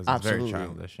videos. Absolutely. It's very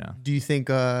childish, yeah. Do you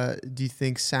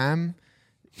think Sammy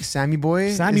Boy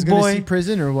is Sammy going to Boy. see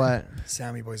prison or what?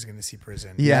 Sammy Boy's going to see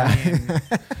prison. Yeah. I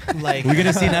mean, like... We're going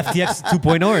to see an FTX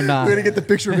 2.0 or not? We're going to get the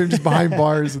picture of him just behind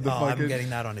bars with the Oh, fucking... I'm getting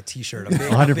that on a T-shirt. A big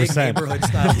 100%. neighborhood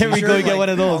style There we T-shirt, go, you get like, one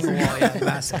of those. on the wall, yeah,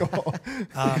 massive.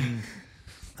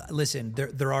 Listen,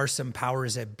 there are some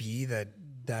powers that be that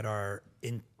are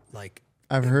in like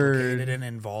I've implicated heard and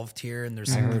involved here, and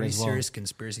there's some pretty serious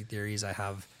conspiracy theories. I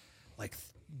have like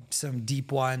some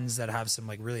deep ones that have some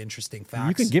like really interesting facts.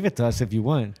 You can give it to us if you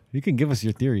want. You can give us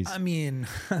your theories. I mean,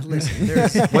 listen,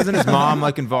 there's Wasn't his mom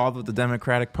like involved with the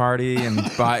Democratic Party and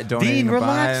donating Dean, to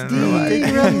relax, Biden?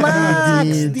 Dean. Relax,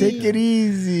 Dean, Dean. take it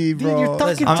easy, Dean, bro. you're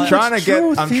talking I'm too trying much to get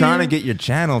truth I'm trying to here. get your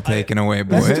channel taken away,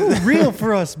 boy. That's too real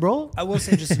for us, bro. I will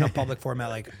say just in a public format,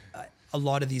 like a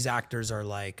lot of these actors are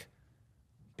like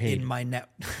Paid. in my net.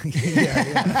 Yeah.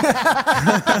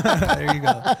 There you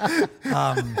go.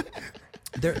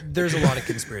 There's a lot of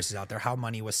conspiracies out there. How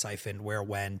money was siphoned, where it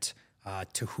went,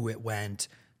 to who it went,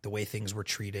 the way things were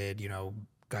treated. You know,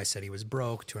 guy said he was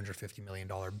broke, $250 million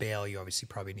bail. You obviously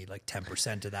probably need like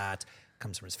 10% of that.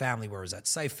 Comes from his family. Where was that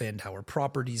siphoned? How were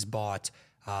properties bought?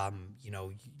 You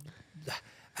know,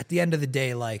 at the end of the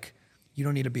day, like, you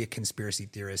don't need to be a conspiracy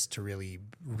theorist to really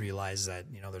realize that,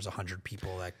 you know, there's 100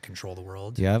 people that control the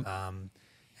world. Yep.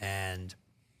 And,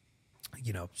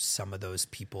 you know, some of those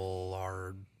people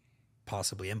are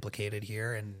possibly implicated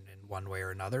here in one way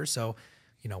or another. So,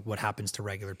 you know, what happens to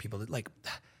regular people? Like,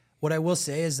 what I will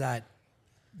say is that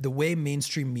the way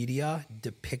mainstream media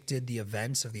depicted the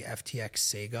events of the FTX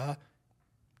saga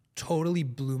totally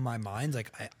blew my mind.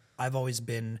 Like, I've always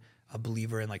been a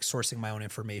believer in like sourcing my own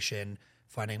information,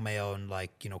 finding my own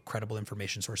like, you know, credible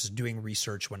information sources, doing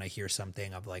research when I hear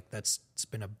something. Of like, it's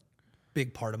been a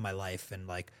big part of my life and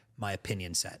like my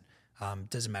opinion set.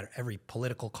 Doesn't matter, every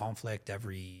political conflict,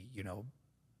 every, you know,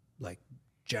 like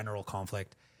general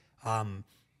conflict.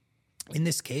 In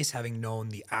this case, having known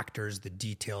the actors, the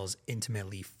details,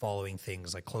 intimately following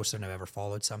things like closer than I've ever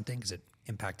followed something because it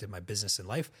impacted my business and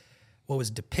life. What was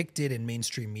depicted in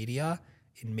mainstream media,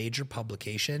 in major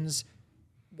publications,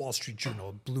 Wall Street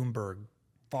Journal, Bloomberg,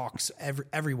 Fox,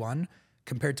 everyone,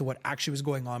 compared to what actually was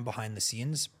going on behind the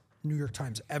scenes, New York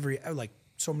Times, like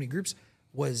so many groups,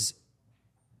 was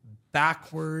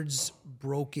backwards,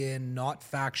 broken, not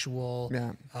factual,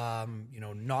 you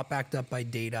know, not backed up by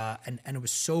data. And it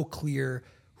was so clear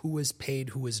who was paid,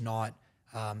 who was not.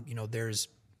 You know, there's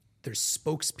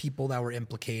spokespeople that were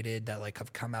implicated that like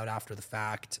have come out after the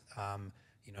fact,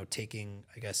 you know, taking,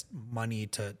 I guess, money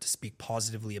to speak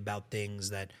positively about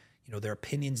things that, you know, their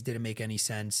opinions didn't make any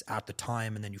sense at the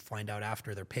time. And then you find out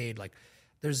after they're paid. Like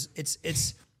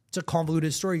it's a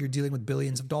convoluted story. You're dealing with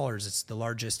billions of dollars. It's the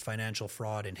largest financial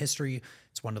fraud in history.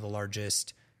 It's one of the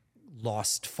largest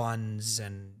lost funds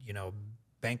and, you know,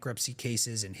 bankruptcy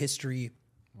cases in history.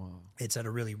 Wow. It's at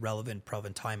a really relevant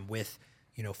time with,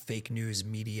 fake news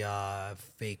media,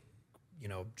 fake,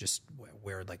 just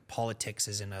where like politics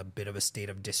is in a bit of a state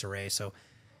of disarray. So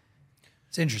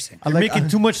it's interesting. You're making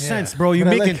too much sense, bro. You're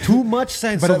making too much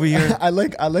sense over here. I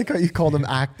like how you call them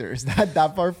actors.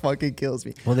 That part fucking kills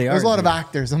me. Well, There's a lot of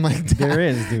actors. I'm like, there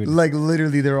is, dude. Like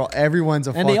literally, everyone's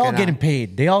a and they all getting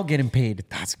paid. They all getting paid.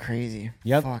 That's crazy.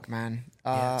 Yep. Fuck, man.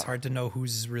 It's hard to know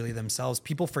who's really themselves.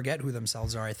 People forget who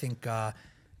themselves are. I think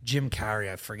Jim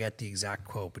Carrey, I forget the exact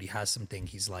quote, but he has something.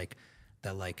 He's like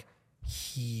that, like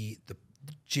the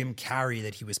Jim Carrey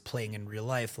that he was playing in real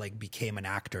life, like became an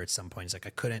actor at some point. He's like, I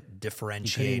couldn't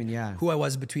differentiate who I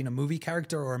was between a movie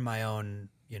character or my own,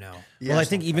 Well, I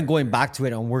think even going back to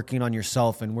it on working on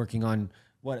yourself and working on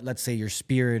let's say your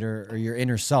spirit or your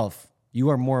inner self, you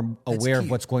are more aware of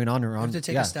what's going on around. You have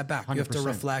to take a step back. 100%. You have to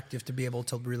reflect. You have to be able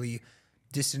to really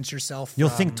distance yourself. You'll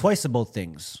think twice about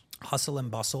things. Hustle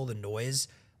and bustle, the noise.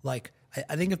 Like,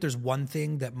 I think if there's one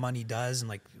thing that money does, and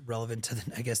like relevant to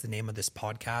the name of this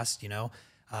podcast,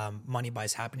 money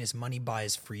buys happiness, money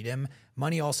buys freedom.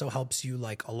 Money also helps you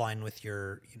like align with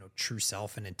your, true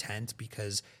self and intent,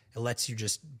 because it lets you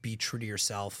just be true to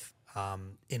yourself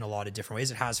in a lot of different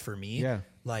ways. It has for me,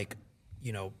 like,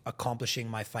 accomplishing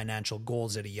my financial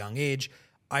goals at a young age.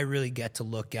 I really get to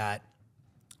look at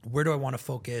where do I want to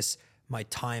focus my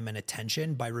time and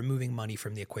attention by removing money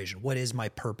from the equation. What is my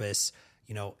purpose,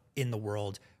 in the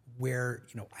world? Where,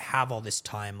 I have all this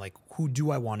time, like, who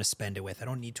do I want to spend it with? I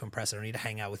don't need to impress. I don't need to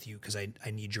hang out with you because I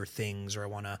need your things, or I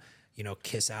want to,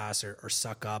 kiss ass or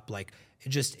suck up. Like,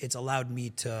 it's allowed me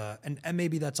to, and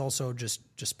maybe that's also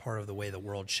just part of the way the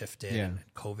world shifted and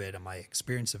COVID and my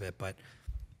experience of it, but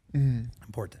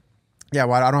important. Yeah,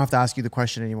 well, I don't have to ask you the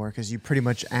question anymore because you pretty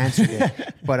much answered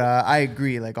it. But I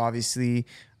agree. Like, obviously,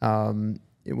 when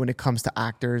it comes to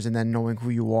actors and then knowing who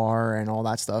you are and all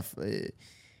that stuff,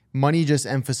 money just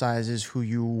emphasizes who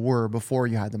you were before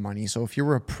you had the money. So if you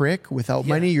were a prick without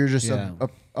money, you're just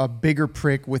a bigger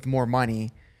prick with more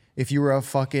money. If you were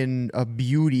a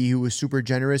beauty who was super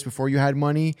generous before you had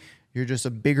money, you're just a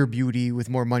bigger beauty with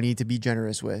more money to be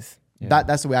generous with. Yeah.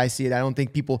 That's the way I see it. I don't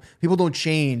think people don't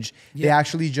change. Yeah. They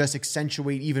actually just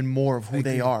accentuate even more of who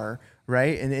they are,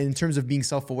 right? And in terms of being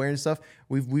self-aware and stuff,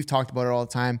 we've talked about it all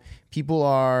the time. People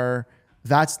are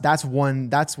that's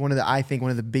one of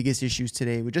the biggest issues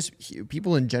today with just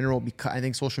people in general, because I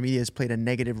think social media has played a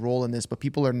negative role in this, but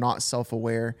people are not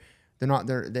self-aware. They're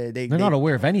not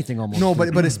aware of anything almost. No,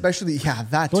 but especially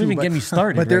that. Don't even get me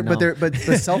started. But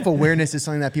self-awareness is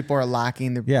something that people are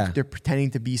lacking. They're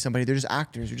pretending to be somebody. They're just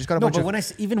actors. You just got a bunch of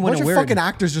fucking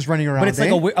actors just running around. But it's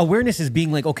like awareness is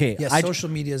being like, okay. Yeah, social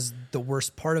media is the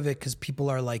worst part of it because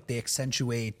people are like, they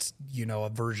accentuate, a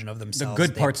version of themselves. The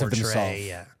good parts of themselves.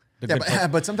 Yeah.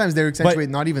 But sometimes they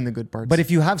accentuate not even the good parts. But if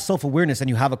you have self-awareness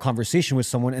and you have a conversation with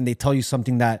someone and they tell you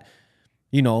something that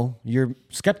you're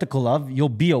skeptical of, you'll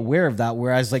be aware of that.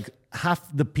 Whereas like half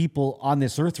the people on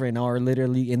this earth right now are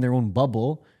literally in their own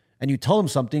bubble, and you tell them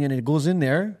something and it goes in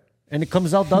there and it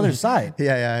comes out the other side.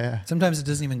 Yeah. Sometimes it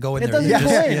doesn't even go in there. Doesn't go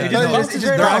in.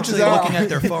 They're actually looking at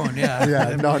their phone.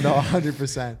 Yeah. No,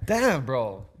 100%. Damn,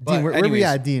 bro. Dean, where are we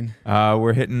at, Dean?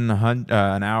 We're hitting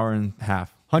an hour and a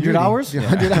half. 100 hours? Yeah,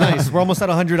 100 hours. Nice. We're almost at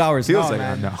 100 hours. Feels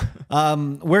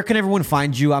like where can everyone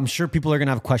find you? I'm sure people are going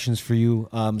to have questions for you.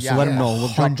 So let them know. We'll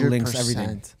drop the links,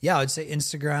 everything. Yeah, I'd say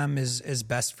Instagram is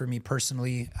best for me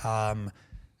personally.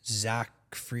 Zach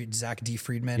D.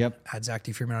 Friedman. At Zach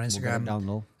D. Friedman on Instagram. We'll down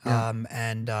low.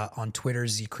 And on Twitter,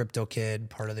 Z Crypto Kid.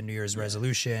 Part of the New Year's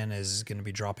resolution is going to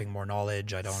be dropping more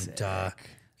knowledge. I don't, I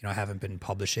haven't been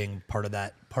publishing. Part of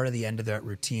the end of that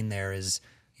routine there is,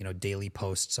 daily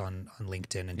posts on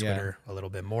LinkedIn and Twitter a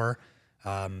little bit more.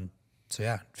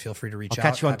 So feel free to reach out.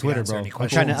 I'll catch you on Twitter, bro. I'm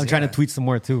trying to tweet some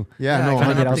more too.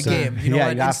 Trying to up the game. You know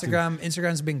what?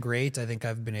 Instagram's been great. I think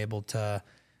I've been able to,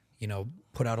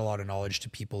 put out a lot of knowledge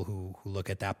to people who look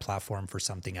at that platform for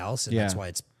something else. And that's why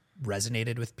it's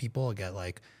resonated with people. I get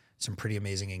like some pretty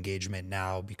amazing engagement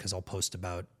now because I'll post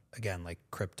about, again, like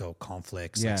crypto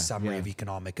conflicts, like summary of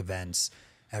economic events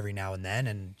every now and then.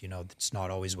 And, it's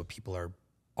not always what people are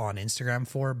on Instagram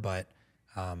for, but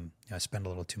I spend a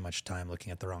little too much time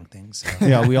looking at the wrong things. So.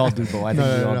 Yeah, we all do, bro. I think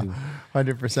we all do.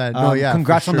 100%.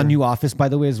 Congrats on the new office, by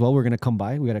the way, as well. We're gonna come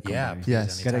by. We gotta come by.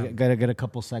 Yes. Gotta get a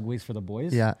couple segues for the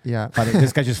boys. Yeah. But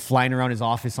this guy's just flying around his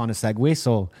office on a Segway,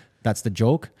 so that's the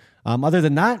joke. Other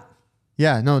than that,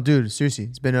 dude, seriously,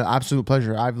 it's been an absolute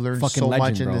pleasure. I've learned so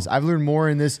much in this. I've learned more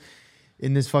in this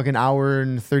fucking hour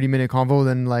and 30-minute convo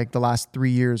than like the last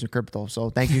 3 years of crypto. So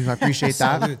thank you. I appreciate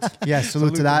that.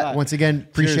 Salute to that. Once again,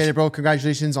 appreciate it, bro.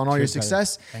 Congratulations on all your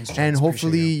success. Thanks, and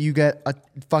hopefully you get a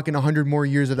fucking 100 more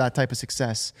years of that type of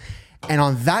success. And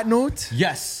on that note,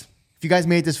 If you guys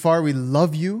made it this far, we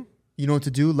love you. You know what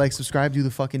to do. Like, subscribe, do the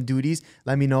fucking duties.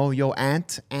 Let me know. Yo,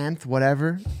 Ant,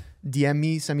 whatever. DM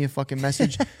me, send me a fucking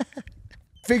message.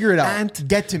 Figure it out. Ant.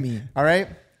 Get to me. All right?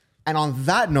 And on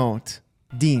that note,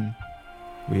 Dean.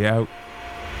 We out.